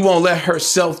understanding you won't let her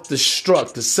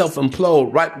self-destruct, to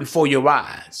self-implode right before your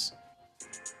eyes.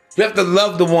 You have to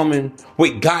love the woman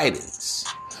with guidance.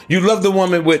 You love the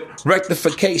woman with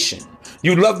rectification.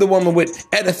 You love the woman with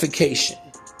edification.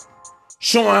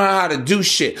 Showing her how to do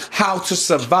shit, how to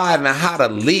survive and how to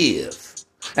live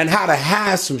and how to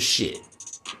have some shit.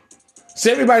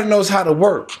 See, everybody knows how to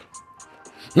work.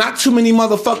 Not too many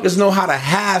motherfuckers know how to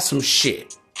have some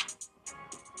shit.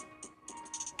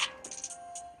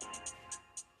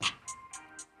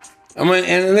 I mean,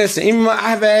 and listen, even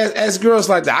I have asked girls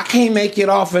like that. I can't make it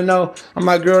off and no. I'm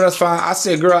like, girl, that's fine. I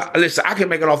said, girl, listen, I can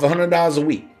make it off $100 a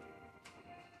week.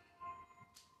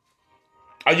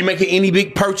 Are you making any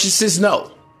big purchases?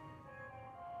 No.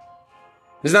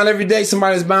 It's not every day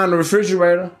somebody's buying a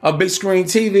refrigerator, a big screen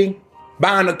TV,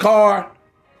 buying a car,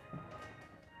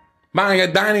 buying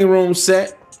a dining room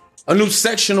set, a new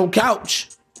sectional couch.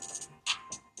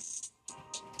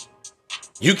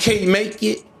 You can't make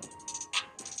it.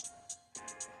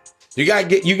 You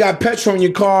got petrol in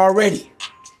your car already.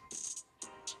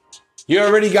 You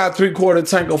already got 3/4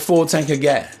 tank or full tank of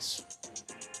gas.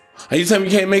 And you tell me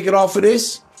you can't make it off of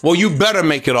this? Well, you better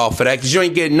make it off of that because you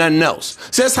ain't getting nothing else.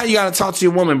 So that's how you got to talk to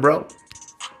your woman, bro.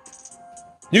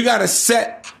 You got to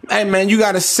set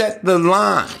the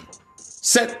line.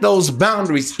 Set those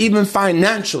boundaries, even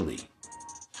financially.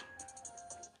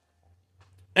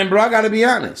 And bro, I got to be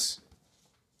honest.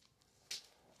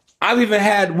 I've even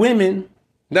had women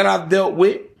that I've dealt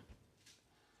with.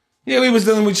 Yeah, we was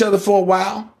dealing with each other for a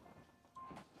while.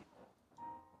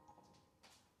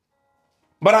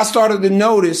 But I started to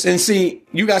notice and see,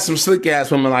 you got some slick ass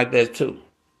women like that too.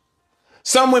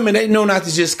 Some women, they know not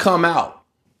to just come out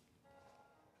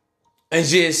and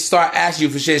just start asking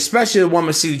you for shit. Especially a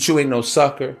woman see that you ain't no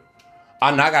sucker. I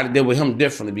know I got to deal with him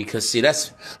differently because see,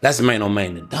 that's a man on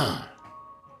man to done.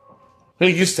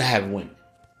 He used to have women.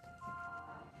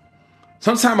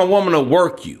 Sometimes a woman will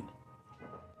work you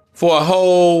for a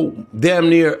whole damn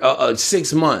near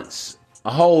 6 months, a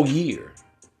whole year.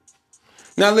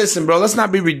 Now listen, bro, let's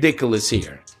not be ridiculous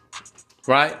here,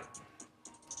 right?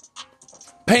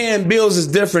 Paying bills is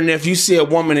different if you see a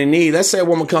woman in need. Let's say a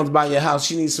woman comes by your house,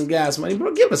 she needs some gas money.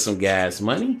 Bro, give her some gas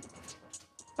money.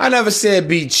 I never said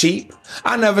be cheap.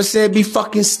 I never said be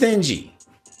fucking stingy.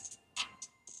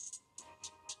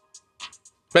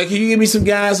 But can you give me some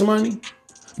gas money?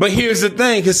 But here's the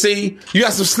thing, cause see, you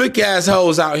got some slick ass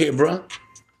hoes out here, bro.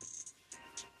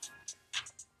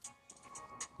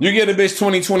 You get a bitch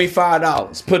 $20,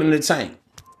 $25, put in the tank.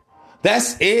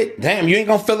 That's it. Damn, you ain't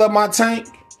gonna fill up my tank?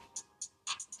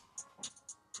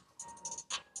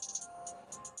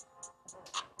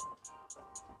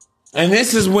 And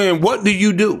this is when, what do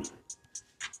you do?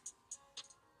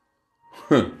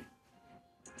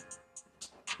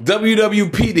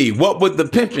 WWPD, what would the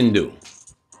pimpin' do?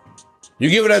 You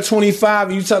give her that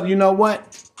 25, you tell her, you know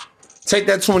what? Take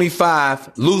that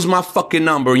 25, lose my fucking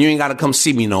number, you ain't gotta come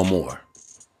see me no more.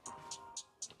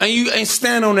 And you ain't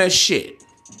stand on that shit.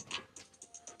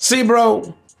 See,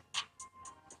 bro,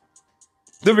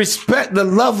 the respect, the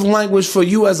love language for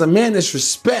you as a man is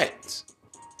respect.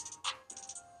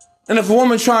 And if a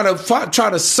woman try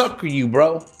to sucker you,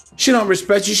 bro, she don't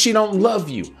respect you, she don't love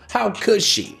you. How could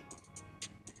she?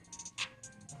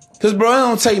 Because, bro, it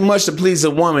don't take much to please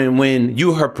a woman when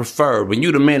you her preferred, when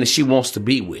you the man that she wants to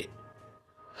be with.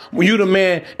 When you the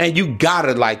man and you got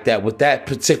it like that with that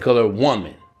particular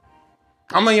woman.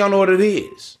 How many of y'all know what it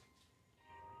is?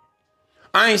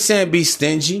 I ain't saying be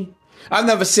stingy. I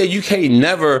never said you can't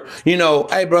never,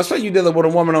 hey, bro, especially you dealing with a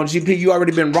woman on GP, you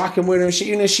already been rocking with her and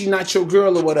shit, she not your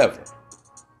girl or whatever.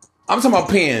 I'm talking about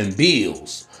paying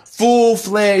bills.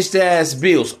 Full-fledged ass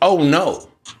bills. Oh, no.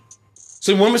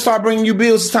 So when women start bringing you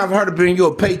bills, it's time for her to bring you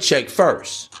a paycheck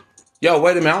first. Yo,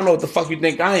 wait a minute. I don't know what the fuck you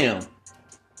think I am.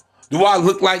 Do I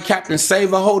look like Captain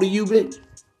Save-A-Ho to you, bitch?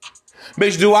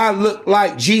 Bitch, do I look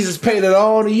like Jesus paid it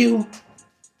all to you?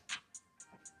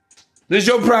 Does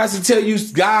your price to tell you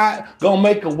God gonna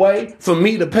make a way for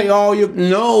me to pay all your...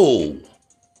 No.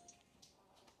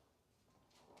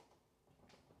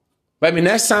 Baby,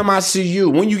 next time I see you,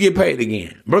 when you get paid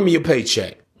again, bring me your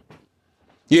paycheck.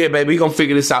 Yeah, baby, we gonna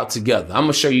figure this out together. I'm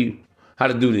gonna show you how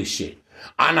to do this shit.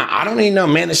 I don't need no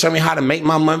man to show me how to make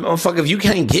my money. Motherfucker, if you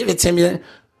can't give it to me, then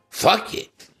fuck it.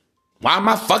 Why am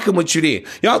I fucking with you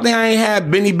then? Y'all think I ain't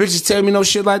had Benny bitches tell me no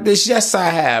shit like this? Yes, I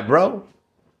have, bro.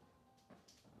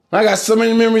 I got so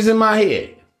many memories in my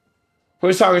head.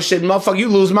 We're talking shit, motherfucker, you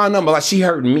lose my number like she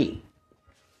hurting me.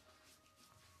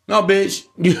 No, bitch,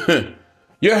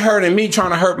 you're hurting me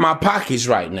trying to hurt my pockets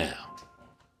right now.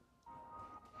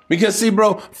 Because see,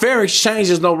 bro, fair exchange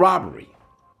is no robbery.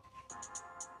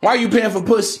 Why are you paying for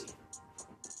pussy?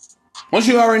 Once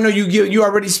you already know you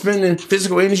already spending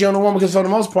physical energy on the woman, because for the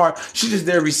most part, she's just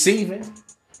there receiving.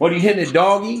 Whether you hitting a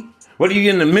doggy, whether you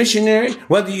getting a missionary,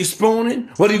 whether you spooning,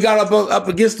 whether you got up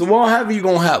against the wall, however you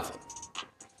gonna have her.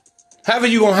 However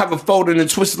you gonna have her folded and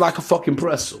twisted like a fucking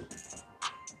pretzel.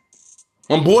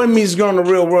 When boy meets girl in the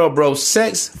real world, bro,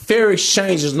 sex, fair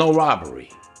exchange is no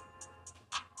robbery.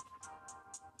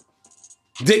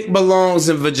 Dick belongs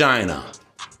in vagina.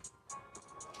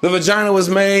 The vagina was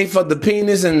made for the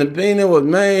penis and the penis was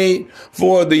made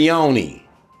for the yoni.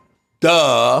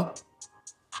 Duh.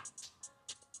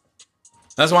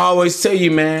 That's why I always tell you,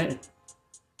 man,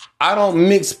 I don't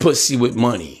mix pussy with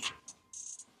money.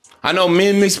 I know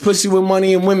men mix pussy with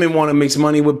money and women want to mix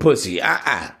money with pussy.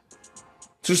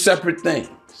 Two separate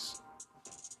things.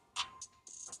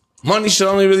 Money should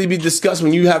only really be discussed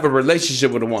when you have a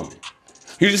relationship with a woman.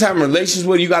 You just having relations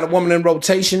with, you got a woman in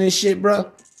rotation and shit,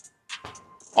 bro.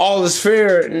 All is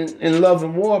fair in love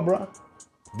and war, bro.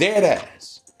 Dead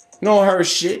ass. You know her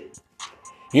shit.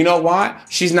 You know why?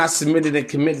 She's not submitted and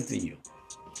committed to you.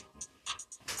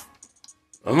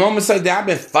 A woman say that I've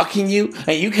been fucking you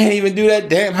and you can't even do that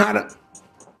damn how to.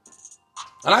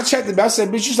 And I checked it, I said,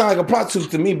 bitch, you sound like a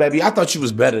prostitute to me, baby. I thought you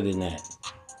was better than that.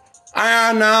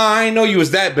 I ain't know you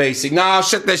was that basic. I'll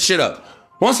shut that shit up.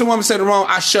 Once a woman said it wrong,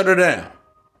 I shut her down.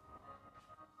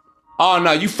 Oh,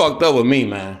 no, you fucked up with me,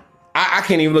 man. I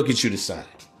can't even look at you the same.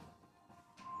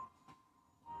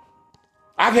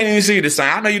 I can't even see you the same.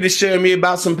 I know you just sharing me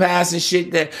about some past and shit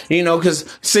that,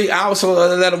 because, see, I also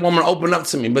let a woman open up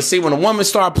to me. But see, when a woman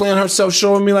start playing herself,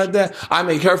 showing me like that, I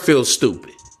make her feel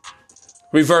stupid.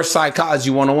 Reverse psychology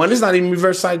 101. It's not even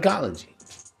reverse psychology.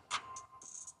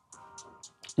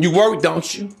 You work,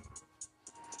 don't you?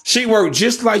 She work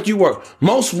just like you work.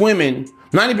 Most women,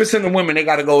 90% of women, they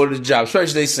got to go to the job,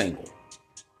 especially they single.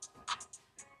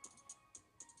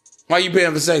 Why you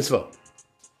paying for sex for?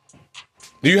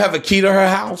 Do you have a key to her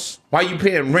house? Why you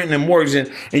paying rent and mortgage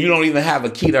and you don't even have a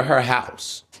key to her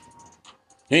house?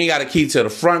 You ain't got a key to the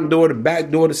front door, the back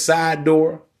door, the side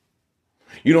door.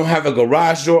 You don't have a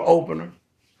garage door opener.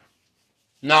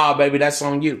 Nah, baby, that's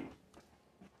on you.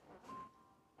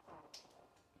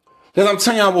 Because I'm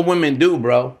telling y'all what women do,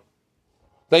 bro.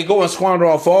 They go and squander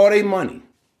off all their money.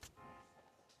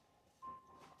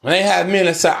 When they have men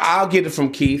that say, I'll get it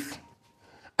from Keith.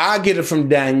 I'll get it from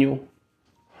Daniel.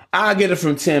 I'll get it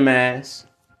from Tim Ass.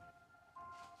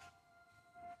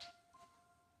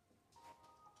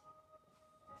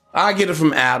 I'll get it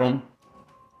from Adam.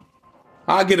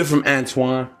 I'll get it from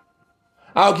Antoine.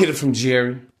 I'll get it from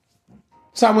Jerry.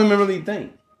 That's how women really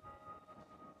think.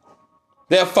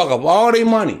 They'll fuck up all their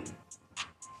money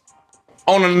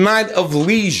on a night of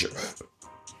leisure.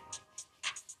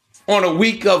 On a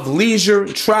week of leisure,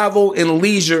 travel, and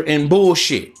leisure and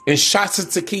bullshit. And shots of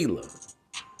tequila.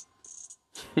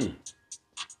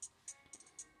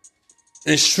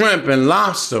 And shrimp and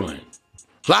lobster and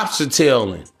lobster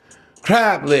tail and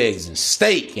crab legs and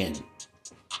steak and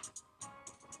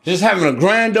just having a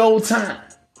grand old time.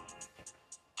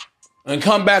 And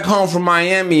come back home from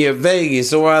Miami or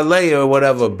Vegas or LA or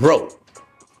whatever broke.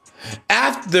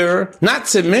 After, not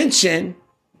to mention,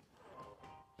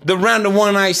 the random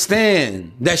one night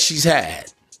stand that she's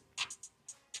had.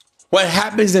 What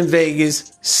happens in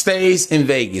Vegas stays in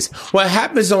Vegas. What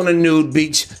happens on the nude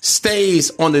beach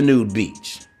stays on the nude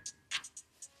beach.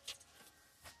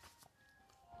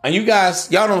 And you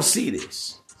guys, y'all don't see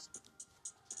this.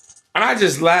 And I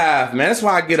just laugh, man. That's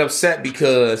why I get upset,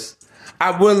 because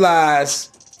I realize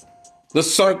the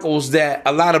circles that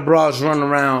a lot of bras run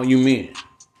around you men.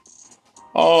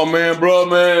 Oh, man, bro,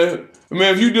 man.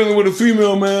 Man, if you dealing with a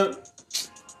female, man,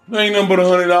 ain't nothing but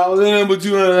 $100. Ain't nothing but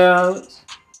 $200.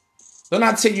 Don't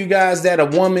I tell you guys that a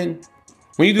woman,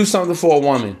 when you do something for a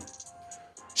woman,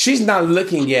 she's not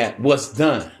looking at what's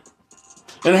done.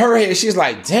 In her head, she's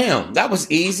like, damn, that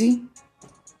was easy.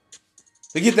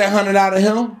 To get that $100 out of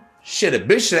him, shit, a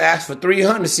bitch should have asked for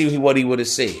 $300 to see what he would have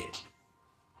said.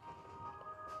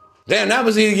 Damn, that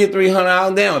was easy to get $300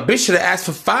 out. Damn, a bitch should have asked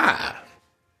for $5.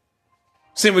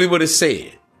 See what he would have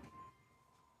said.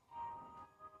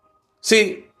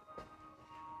 See,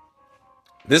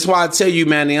 this is why I tell you,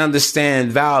 man, they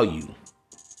understand value.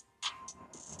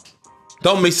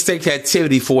 Don't mistake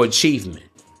activity for achievement.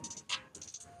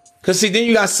 Because, see, then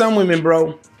you got some women,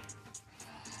 bro,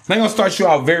 they're going to start you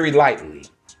out very lightly.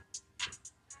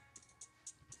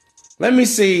 Let me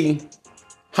see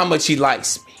how much he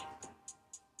likes me.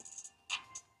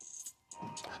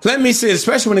 Let me see,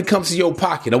 especially when it comes to your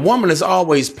pocket. A woman is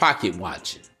always pocket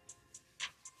watching.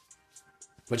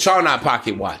 But y'all not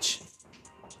pocket watching.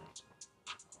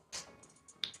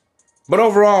 But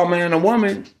overall, man, a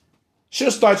woman,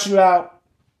 she'll start you out.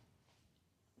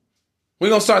 We're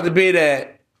going to start the bid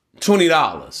at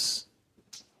 $20.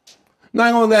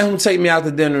 Not going to let him take me out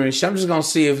to dinner and shit. I'm just going to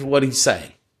see what he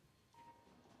say.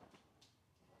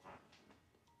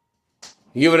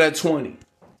 Give her that 20.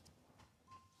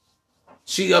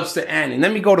 She ups the ante.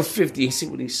 Let me go to 50 and see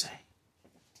what he say.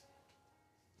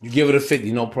 You give her the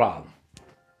 50, no problem.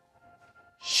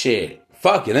 Shit.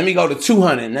 Fuck it. Let me go to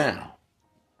 200 now.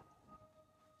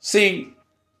 See,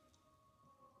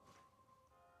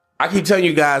 I keep telling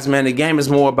you guys, man, the game is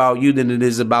more about you than it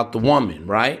is about the woman,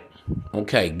 right?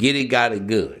 Okay, get it, got it,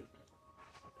 good.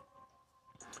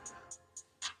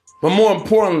 But more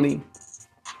importantly,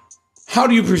 how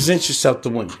do you present yourself to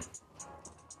women?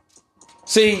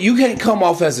 See, you can't come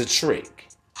off as a trick.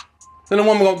 Then the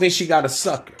woman gonna think she got a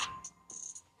sucker.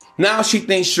 Now she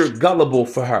thinks you're gullible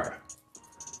for her.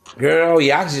 Girl,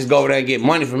 yeah, I can just go over there and get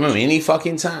money from him any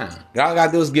fucking time. All I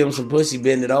gotta do is give him some pussy,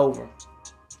 bend it over.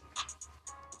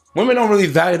 Women don't really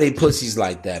value their pussies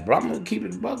like that, bro. I'm gonna keep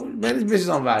it a buck. Man, these bitches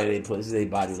don't value their pussy, their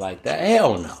body like that.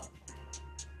 Hell no.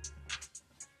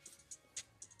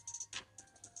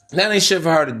 That ain't shit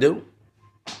for her to do.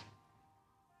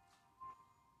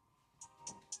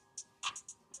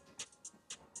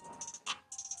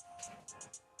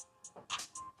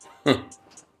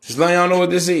 Just let y'all know what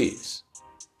this is.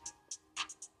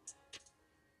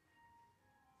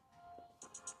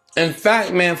 In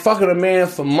fact, man, fucking a man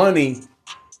for money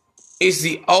is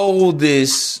the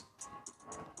oldest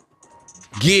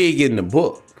gig in the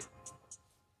book.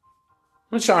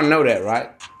 I'm trying to know that,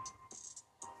 right?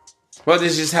 Whether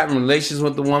it's just having relations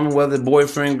with the woman, whether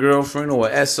boyfriend, girlfriend, or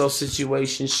an SO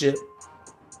situationship,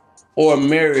 or a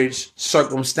marriage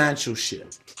circumstantial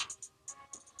ship.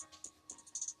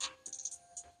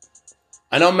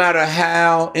 And no matter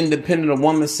how independent a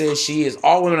woman says she is,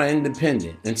 all women are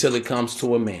independent until it comes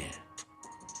to a man.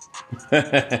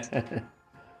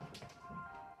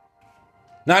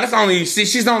 Now, that's only, see,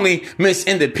 she's only Miss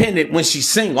Independent when she's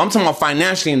single. I'm talking about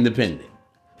financially independent.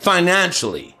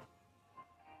 Financially.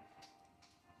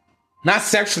 Not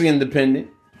sexually independent.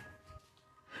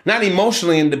 Not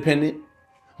emotionally independent.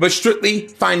 But strictly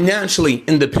financially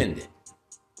independent.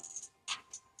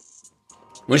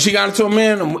 When she got into a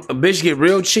man, a bitch get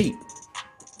real cheap.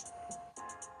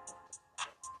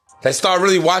 They start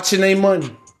really watching their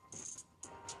money.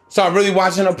 Start really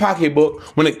watching her pocketbook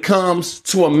when it comes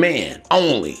to a man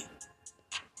only.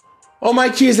 Oh, my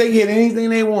kids, they get anything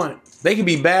they want. They can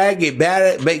be bad, get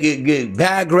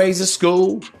bad grades at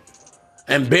school,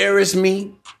 embarrass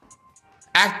me,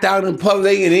 act out in public.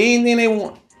 They get anything they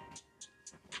want.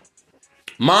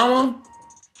 Mama,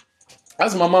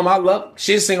 that's my mom I love.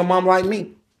 She's a single mom like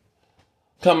me.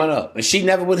 Coming up. And she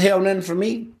never withheld nothing from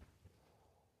me.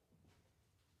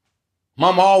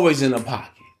 Mama always in the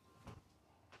pocket.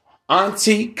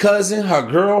 Auntie, cousin, her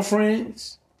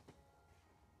girlfriends.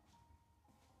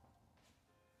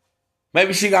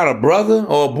 Maybe she got a brother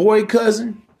or a boy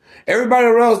cousin. Everybody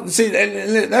else, see,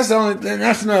 that's the only thing.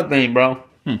 That's another thing, bro.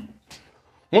 Women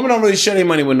don't really share their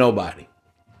money with nobody.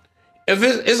 If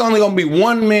it's only going to be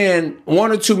one man,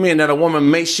 one or two men that a woman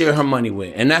may share her money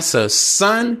with, and that's a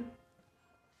son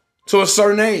to a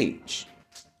certain age.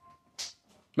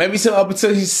 Maybe up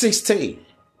until he's 16.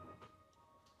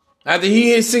 After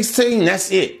he is 16,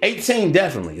 that's it. 18,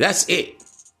 definitely. That's it.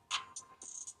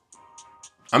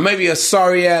 Or maybe a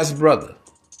sorry ass brother.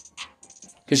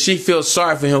 Because she feels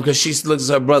sorry for him because she looks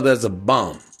at her brother as a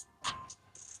bum.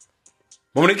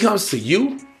 But when it comes to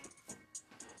you,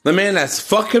 the man that's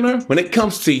fucking her, when it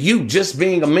comes to you just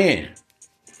being a man,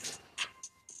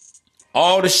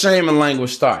 all the shame and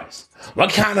language starts.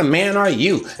 What kind of man are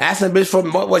you? Asking a bitch for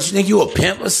what, you think you a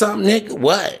pimp or something, nigga?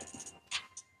 What?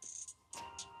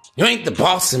 You ain't the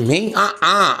boss of me.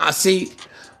 I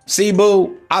see,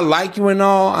 boo, I like you and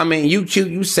all. I mean, you cute,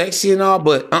 you sexy and all,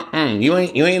 but you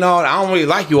ain't all. I don't really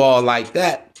like you all like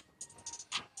that.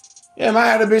 Yeah, I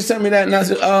had a bitch tell me that, and I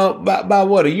said, about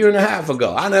what, a year and a half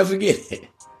ago. I'll never forget it.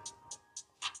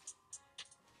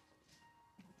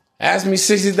 Asked me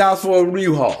 $60 for a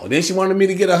rehaul. Then she wanted me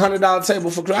to get a $100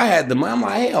 table for. I had the money. I'm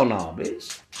like, hell no,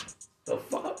 bitch. The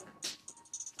fuck?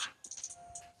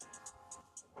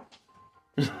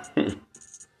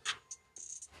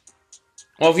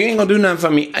 Well, if you ain't gonna do nothing for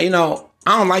me, I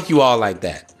don't like you all like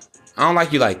that. I don't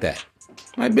like you like that.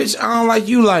 Like, bitch, I don't like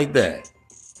you like that.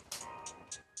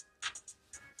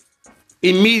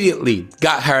 Immediately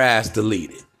got her ass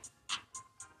deleted.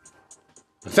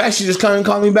 In fact, she just come and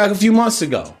called me back a few months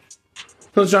ago.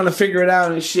 I was trying to figure it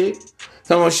out and shit.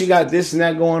 Telling me she got this and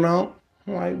that going on.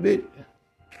 I'm like, bitch.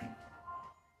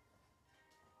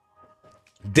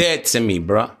 Dead to me,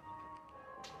 bruh.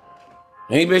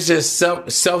 Any bitch just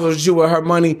selfish you with her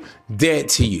money, dead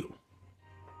to you.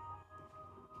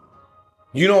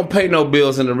 You don't pay no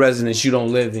bills in the residence you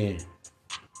don't live in.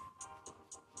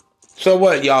 So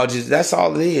what, y'all that's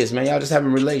all it is, man. Y'all just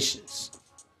having relations.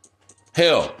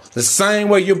 Hell, the same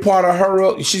way you're part of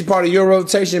her, she's part of your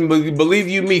rotation, but believe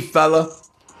you me, fella,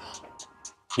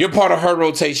 you're part of her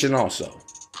rotation also.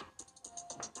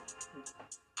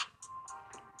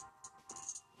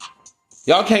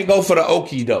 Y'all can't go for the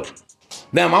okie doke.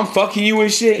 Damn, I'm fucking you and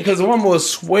shit. Because the woman will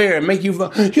swear and make you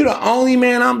fuck. You're the only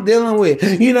man I'm dealing with.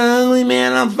 You're the only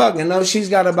man I'm fucking. No, she's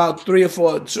got about 3 or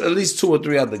 4, at least 2 or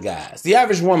 3 other guys. The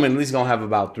average woman at least gonna have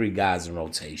about 3 guys in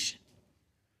rotation.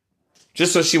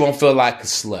 Just so she won't feel like a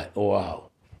slut or a hoe.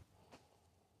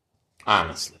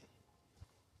 Honestly.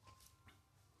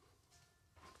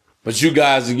 But you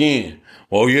guys again.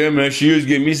 Oh yeah, man, she was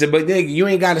getting me. Said, but nigga, you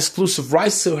ain't got exclusive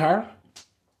rights to her.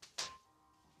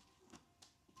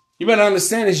 You better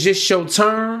understand it's just your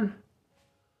turn.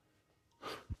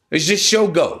 It's just your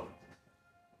go.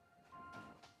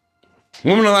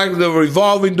 Women are like the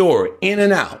revolving door, in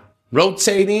and out.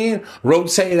 Rotate in,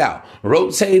 rotate out.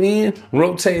 Rotate in,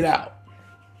 rotate out.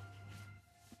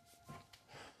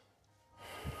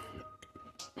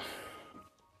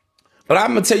 But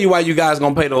I'm going to tell you why you guys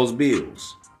going to pay those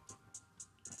bills.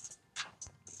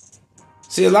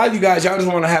 See, a lot of you guys, y'all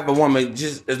just want to have a woman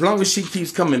just as long as she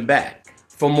keeps coming back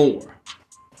for more.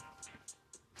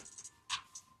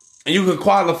 And you can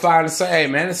qualify and say, hey,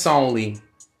 man, it's only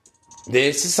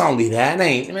this, it's only that.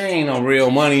 Ain't no real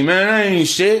money, man. That ain't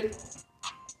shit.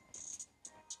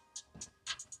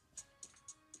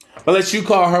 But let you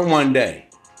call her one day.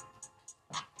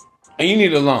 And you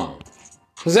need a loan.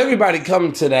 Because everybody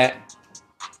coming to that.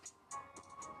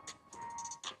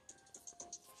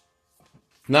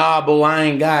 Nah, boo, I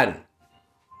ain't got it.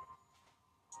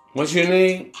 What you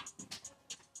need?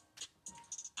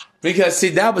 Because, see,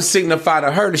 that would signify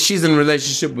to her that she's in a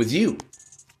relationship with you.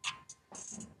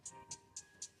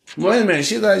 Wait a minute.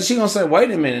 She going to say,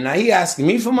 wait a minute. Now, he asking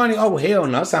me for money? Oh, hell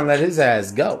no. It's time to let his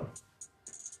ass go.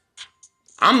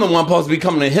 I'm the one supposed to be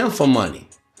coming to him for money.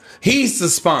 He's the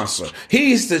sponsor.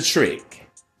 He's the trick.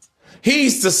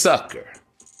 He's the sucker.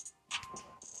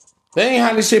 That ain't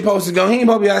how this shit supposed to go. He ain't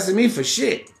supposed to be asking me for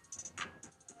shit.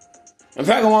 In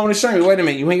fact, I want to show you. Wait a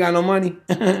minute. You ain't got no money?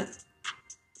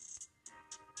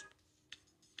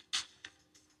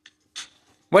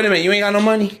 Wait a minute, you ain't got no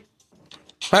money?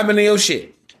 What happened to your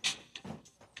shit?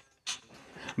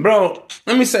 Bro,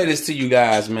 let me say this to you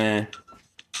guys, man.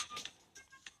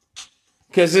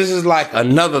 Because this is like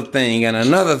another thing and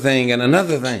another thing and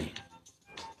another thing.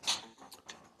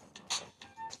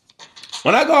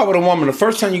 When I go out with a woman, the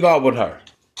first time you go out with her,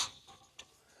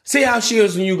 see how she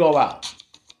is when you go out.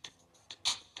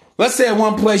 Let's say at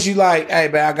one place you like, hey,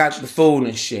 man, I got the food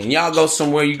and shit. And y'all go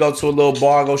somewhere, you go to a little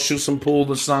bar, go shoot some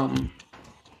pool or something.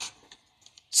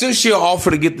 Still, she'll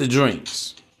offer to get the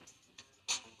drinks.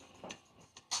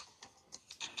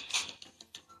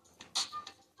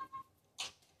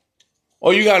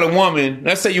 Or you got a woman,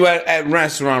 let's say you at a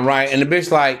restaurant, right? And the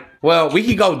bitch like, well, we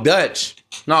could go Dutch.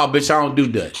 No, bitch, I don't do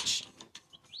Dutch.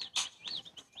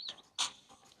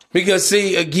 Because,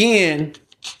 see, again,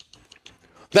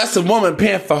 that's a woman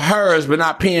paying for hers, but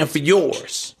not paying for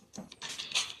yours.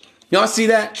 Y'all see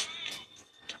that?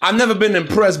 I've never been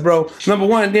impressed, bro. Number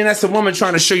one, then that's a woman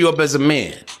trying to show you up as a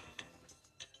man.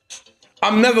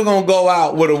 I'm never going to go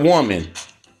out with a woman.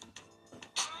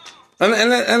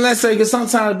 And let's say, because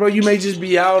sometimes, bro, you may just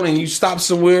be out and you stop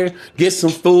somewhere, get some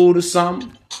food or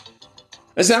something.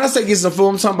 And so when I say get some food,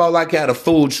 I'm talking about like at a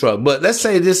food truck. But let's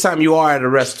say this time you are at a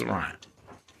restaurant.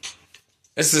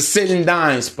 It's a sit and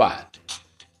dine spot.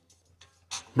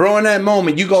 Bro, in that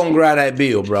moment, you go and grab that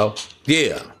bill, bro.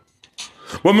 Yeah.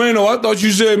 But man, I thought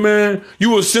you said, man, you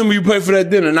will send me, you pay for that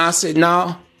dinner. And I said,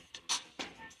 no.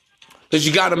 Because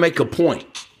you got to make a point.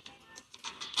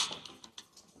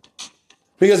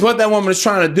 Because what that woman is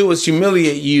trying to do is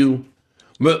humiliate you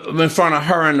in front of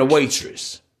her and the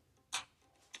waitress.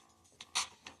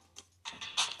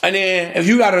 And then if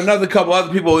you got another couple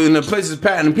other people in the places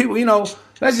packed, and people,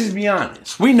 let's just be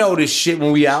honest. We know this shit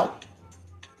when we out.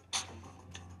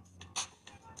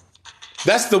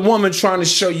 That's the woman trying to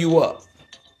show you up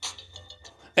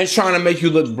and trying to make you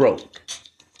look broke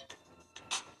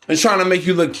and trying to make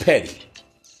you look petty.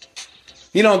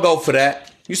 You don't go for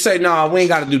that. You say, nah, we ain't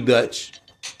got to do Dutch.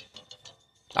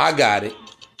 I got it.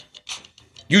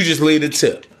 You just leave the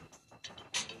tip.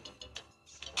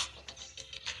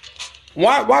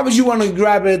 Why would you want to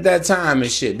grab it at that time and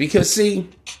shit? Because see,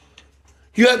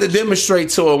 you have to demonstrate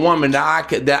to a woman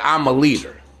that I'm a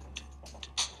leader.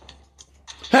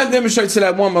 You have to demonstrate to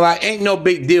that woman like ain't no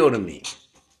big deal to me.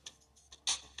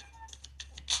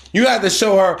 You have to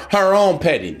show her her own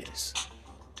pettiness.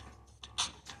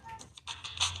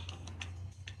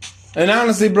 And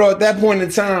honestly, bro, at that point in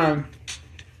time,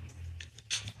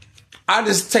 I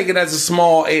just take it as a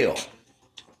small L.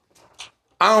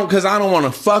 Because I don't want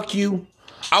to fuck you.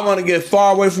 I want to get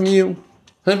far away from you.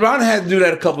 And bro, I done had to do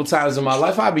that a couple times in my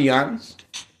life, I'll be honest.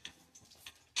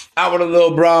 Out with a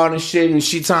little broad and shit, and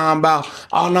she talking about,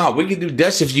 oh no, we can do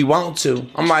Dutch if you want to.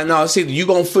 I'm like, no, it's either you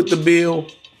gonna foot the bill.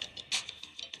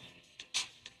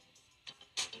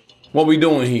 What we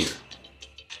doing here?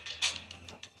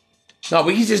 No,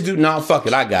 we can just do, no, fuck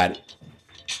it, I got it.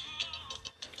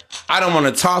 I don't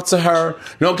want to talk to her.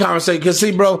 No conversation. Because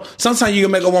see, bro, sometimes you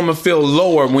can make a woman feel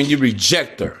lower when you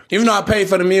reject her. Even though I paid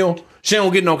for the meal, she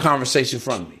don't get no conversation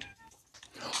from me.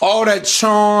 All that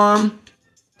charm,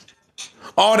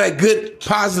 all that good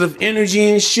positive energy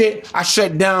and shit, I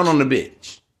shut down on the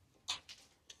bitch.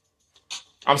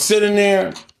 I'm sitting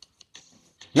there.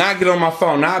 Now I get on my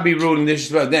phone. Now I be rude and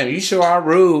disrespectful. Damn, you sure are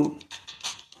rude.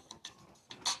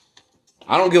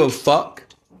 I don't give a fuck.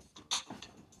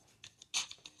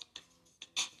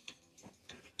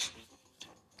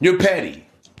 You're petty.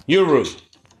 You're rude.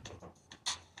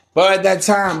 But at that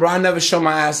time, bro, I never show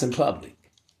my ass in public.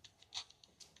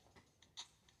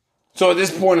 So at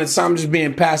this point in time, I'm just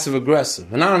being passive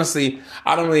aggressive. And honestly,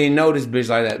 I don't really know this bitch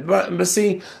like that. But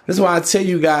see, this is why I tell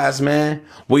you guys, man,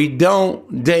 we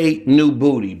don't date new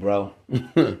booty, bro.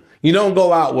 You don't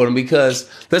go out with them because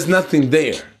there's nothing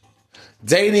there.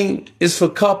 Dating is for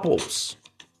couples.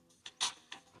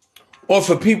 Or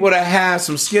for people that have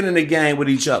some skin in the game with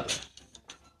each other.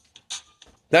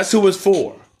 That's who it's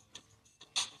for.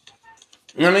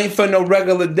 And it ain't for no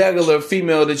regular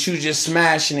female that you just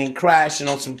smashing and crashing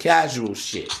on some casual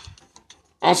shit.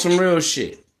 On some real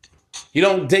shit. You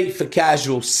don't date for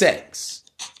casual sex.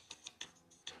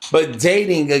 But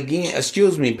dating, again,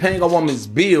 paying a woman's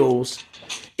bills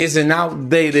is an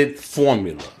outdated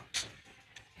formula.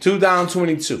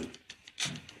 2022.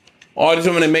 All these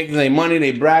women, they making their money,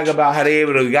 they brag about how they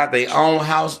able to got their own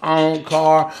house, own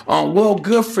car. Well,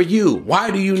 good for you.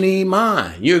 Why do you need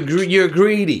mine? You're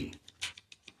greedy.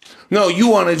 No, you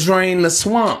want to drain the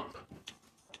swamp.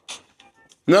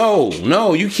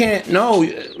 No, you can't. No.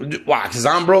 Why? Because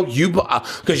I'm broke?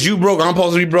 Because you broke, I'm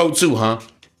supposed to be broke too, huh?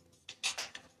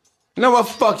 You know what?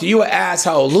 Fuck you. You an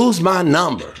asshole. Lose my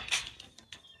number.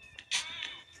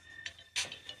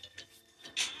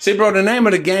 See, bro, the name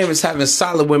of the game is having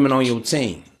solid women on your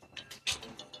team.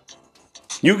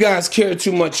 You guys care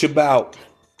too much about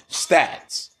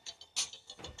stats.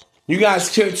 You guys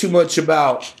care too much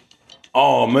about,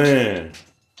 oh, man,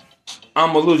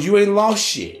 I'm going to lose. You ain't lost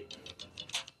shit.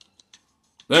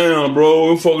 Damn, bro,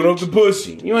 I'm fucking up the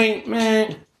pussy. You ain't,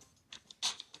 man.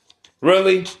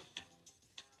 Really?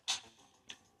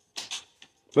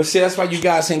 But see, that's why you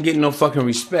guys ain't getting no fucking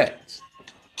respect.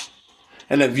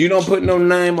 And if you don't put no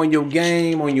name on your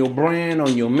game, on your brand,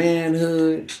 on your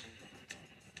manhood,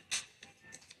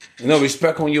 no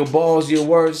respect on your balls, your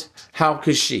words, how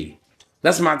could she?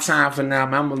 That's my time for now,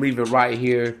 man. I'm going to leave it right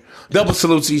here. Double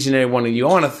salute to each and every one of you.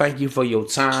 I want to thank you for your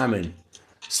time and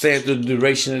staying through the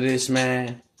duration of this,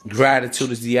 man.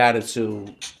 Gratitude is the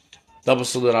attitude. Double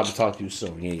salute. I'll talk to you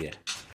soon. Yeah.